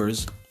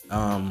numbers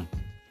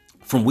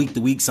from week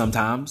to week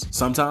sometimes,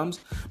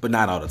 but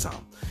not all the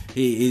time.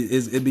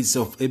 It's gonna be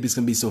so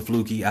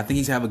fluky. I think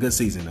he's gonna have a good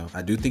season though.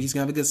 I do think he's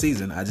gonna have a good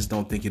season. I just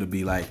don't think it'll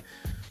be like,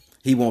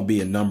 he won't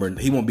be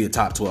a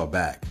top 12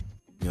 back. You know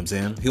what I'm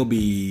saying? He'll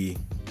be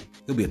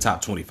a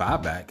top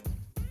 25 back,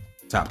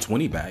 top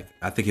 20 back.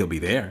 I think he'll be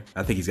there.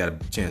 I think he's got a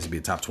chance to be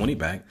a top 20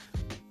 back.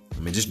 I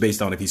mean, just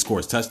based on if he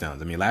scores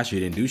touchdowns. I mean, last year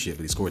he didn't do shit,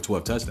 but he scored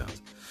 12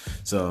 touchdowns.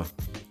 So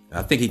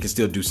I think he can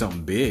still do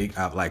something big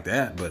out like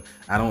that, but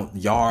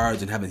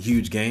yards and having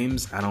huge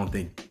games, I don't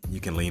think you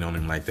can lean on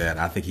him like that.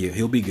 I think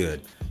he'll be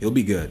good. He'll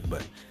be good,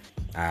 but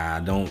I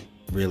don't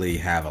really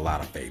have a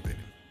lot of faith in him.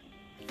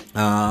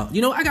 I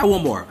got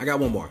one more.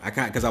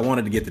 Because I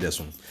wanted to get to this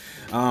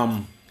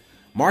one.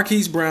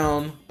 Marquise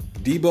Brown,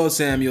 Deebo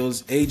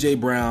Samuels, AJ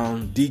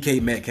Brown,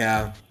 DK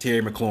Metcalf,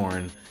 Terry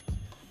McLaurin,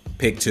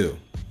 pick 2.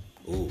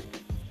 Ooh.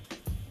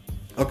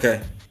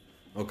 Okay.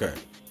 Well,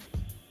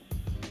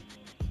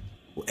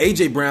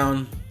 AJ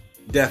Brown,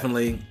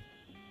 definitely.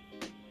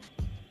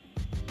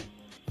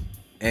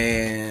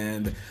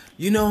 And,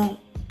 no.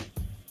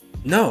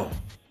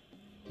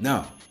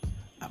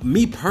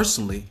 Me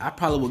personally, I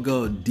probably would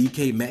go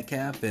DK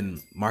Metcalf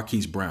and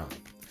Marquise Brown.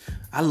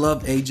 I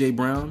love AJ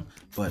Brown,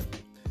 but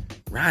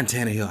Ryan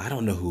Tannehill, I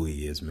don't know who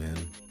he is, man.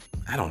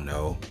 I don't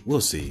know.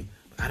 We'll see.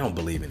 I don't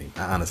believe in him.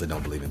 I honestly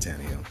don't believe in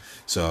Tannehill.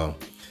 So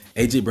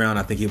AJ Brown,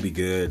 I think he'll be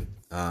good.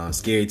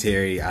 Scary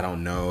Terry, I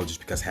don't know,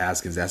 just because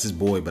Haskins, that's his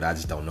boy, but I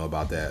just don't know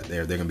about that.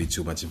 They're going to be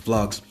too much in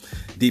flux.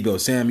 Deebo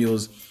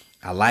Samuels,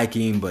 I like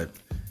him, but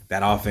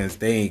that offense,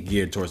 they ain't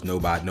geared towards no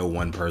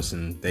one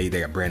person. They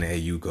got Brandon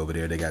Ayuk over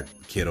there. They got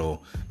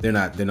Kittle. They're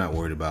not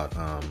worried about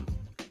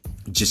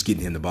just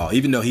getting him the ball,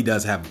 even though he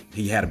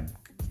had a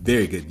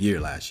very good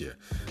year last year.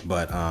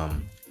 But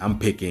I'm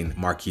picking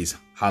Marquise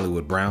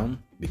Hollywood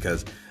Brown,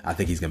 because I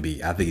think he's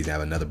gonna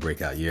have another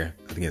breakout year.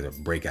 I think he has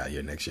a breakout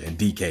year next year. And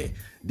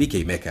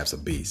DK Metcalf's a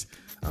beast.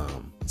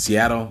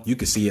 Seattle, you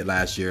could see it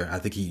last year. I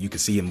think you could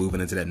see him moving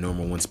into that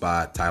number 1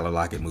 spot. Tyler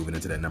Lockett moving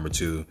into that number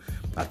 2.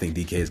 I think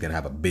DK is gonna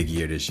have a big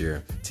year this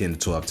year. 10 to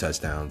 12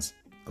 touchdowns,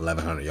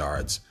 1,100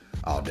 yards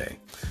all day.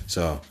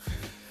 So,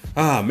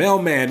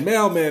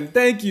 Mailman,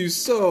 thank you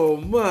so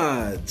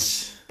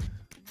much.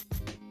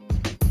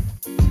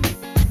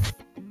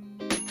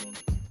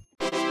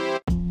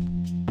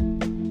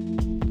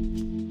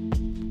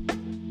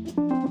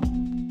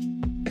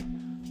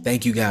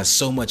 Thank you guys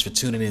so much for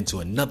tuning in to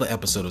another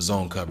episode of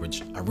Zone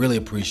Coverage. I really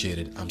appreciate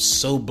it. I'm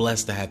so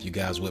blessed to have you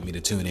guys with me to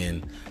tune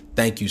in.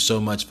 Thank you so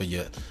much for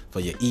your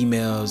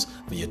emails,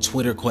 for your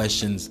Twitter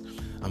questions.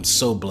 I'm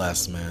so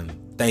blessed, man.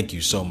 Thank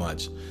you so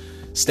much.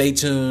 Stay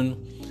tuned.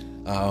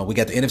 We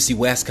got the NFC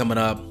West coming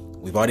up.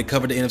 We've already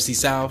covered the NFC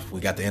South.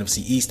 We got the NFC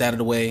East out of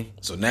the way.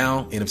 So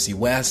now NFC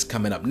West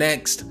coming up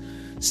next.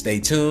 Stay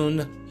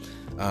tuned.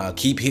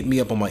 Keep hitting me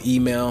up on my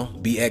email,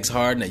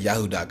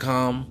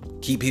 bxharden@yahoo.com.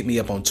 Keep hitting me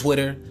up on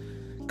Twitter,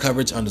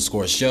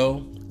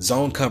 coverage_show.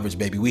 Zone Coverage,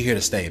 baby. We here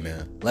to stay,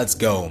 man. Let's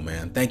go,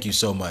 man. Thank you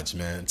so much,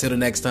 man. Until the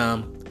next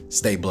time,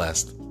 stay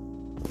blessed.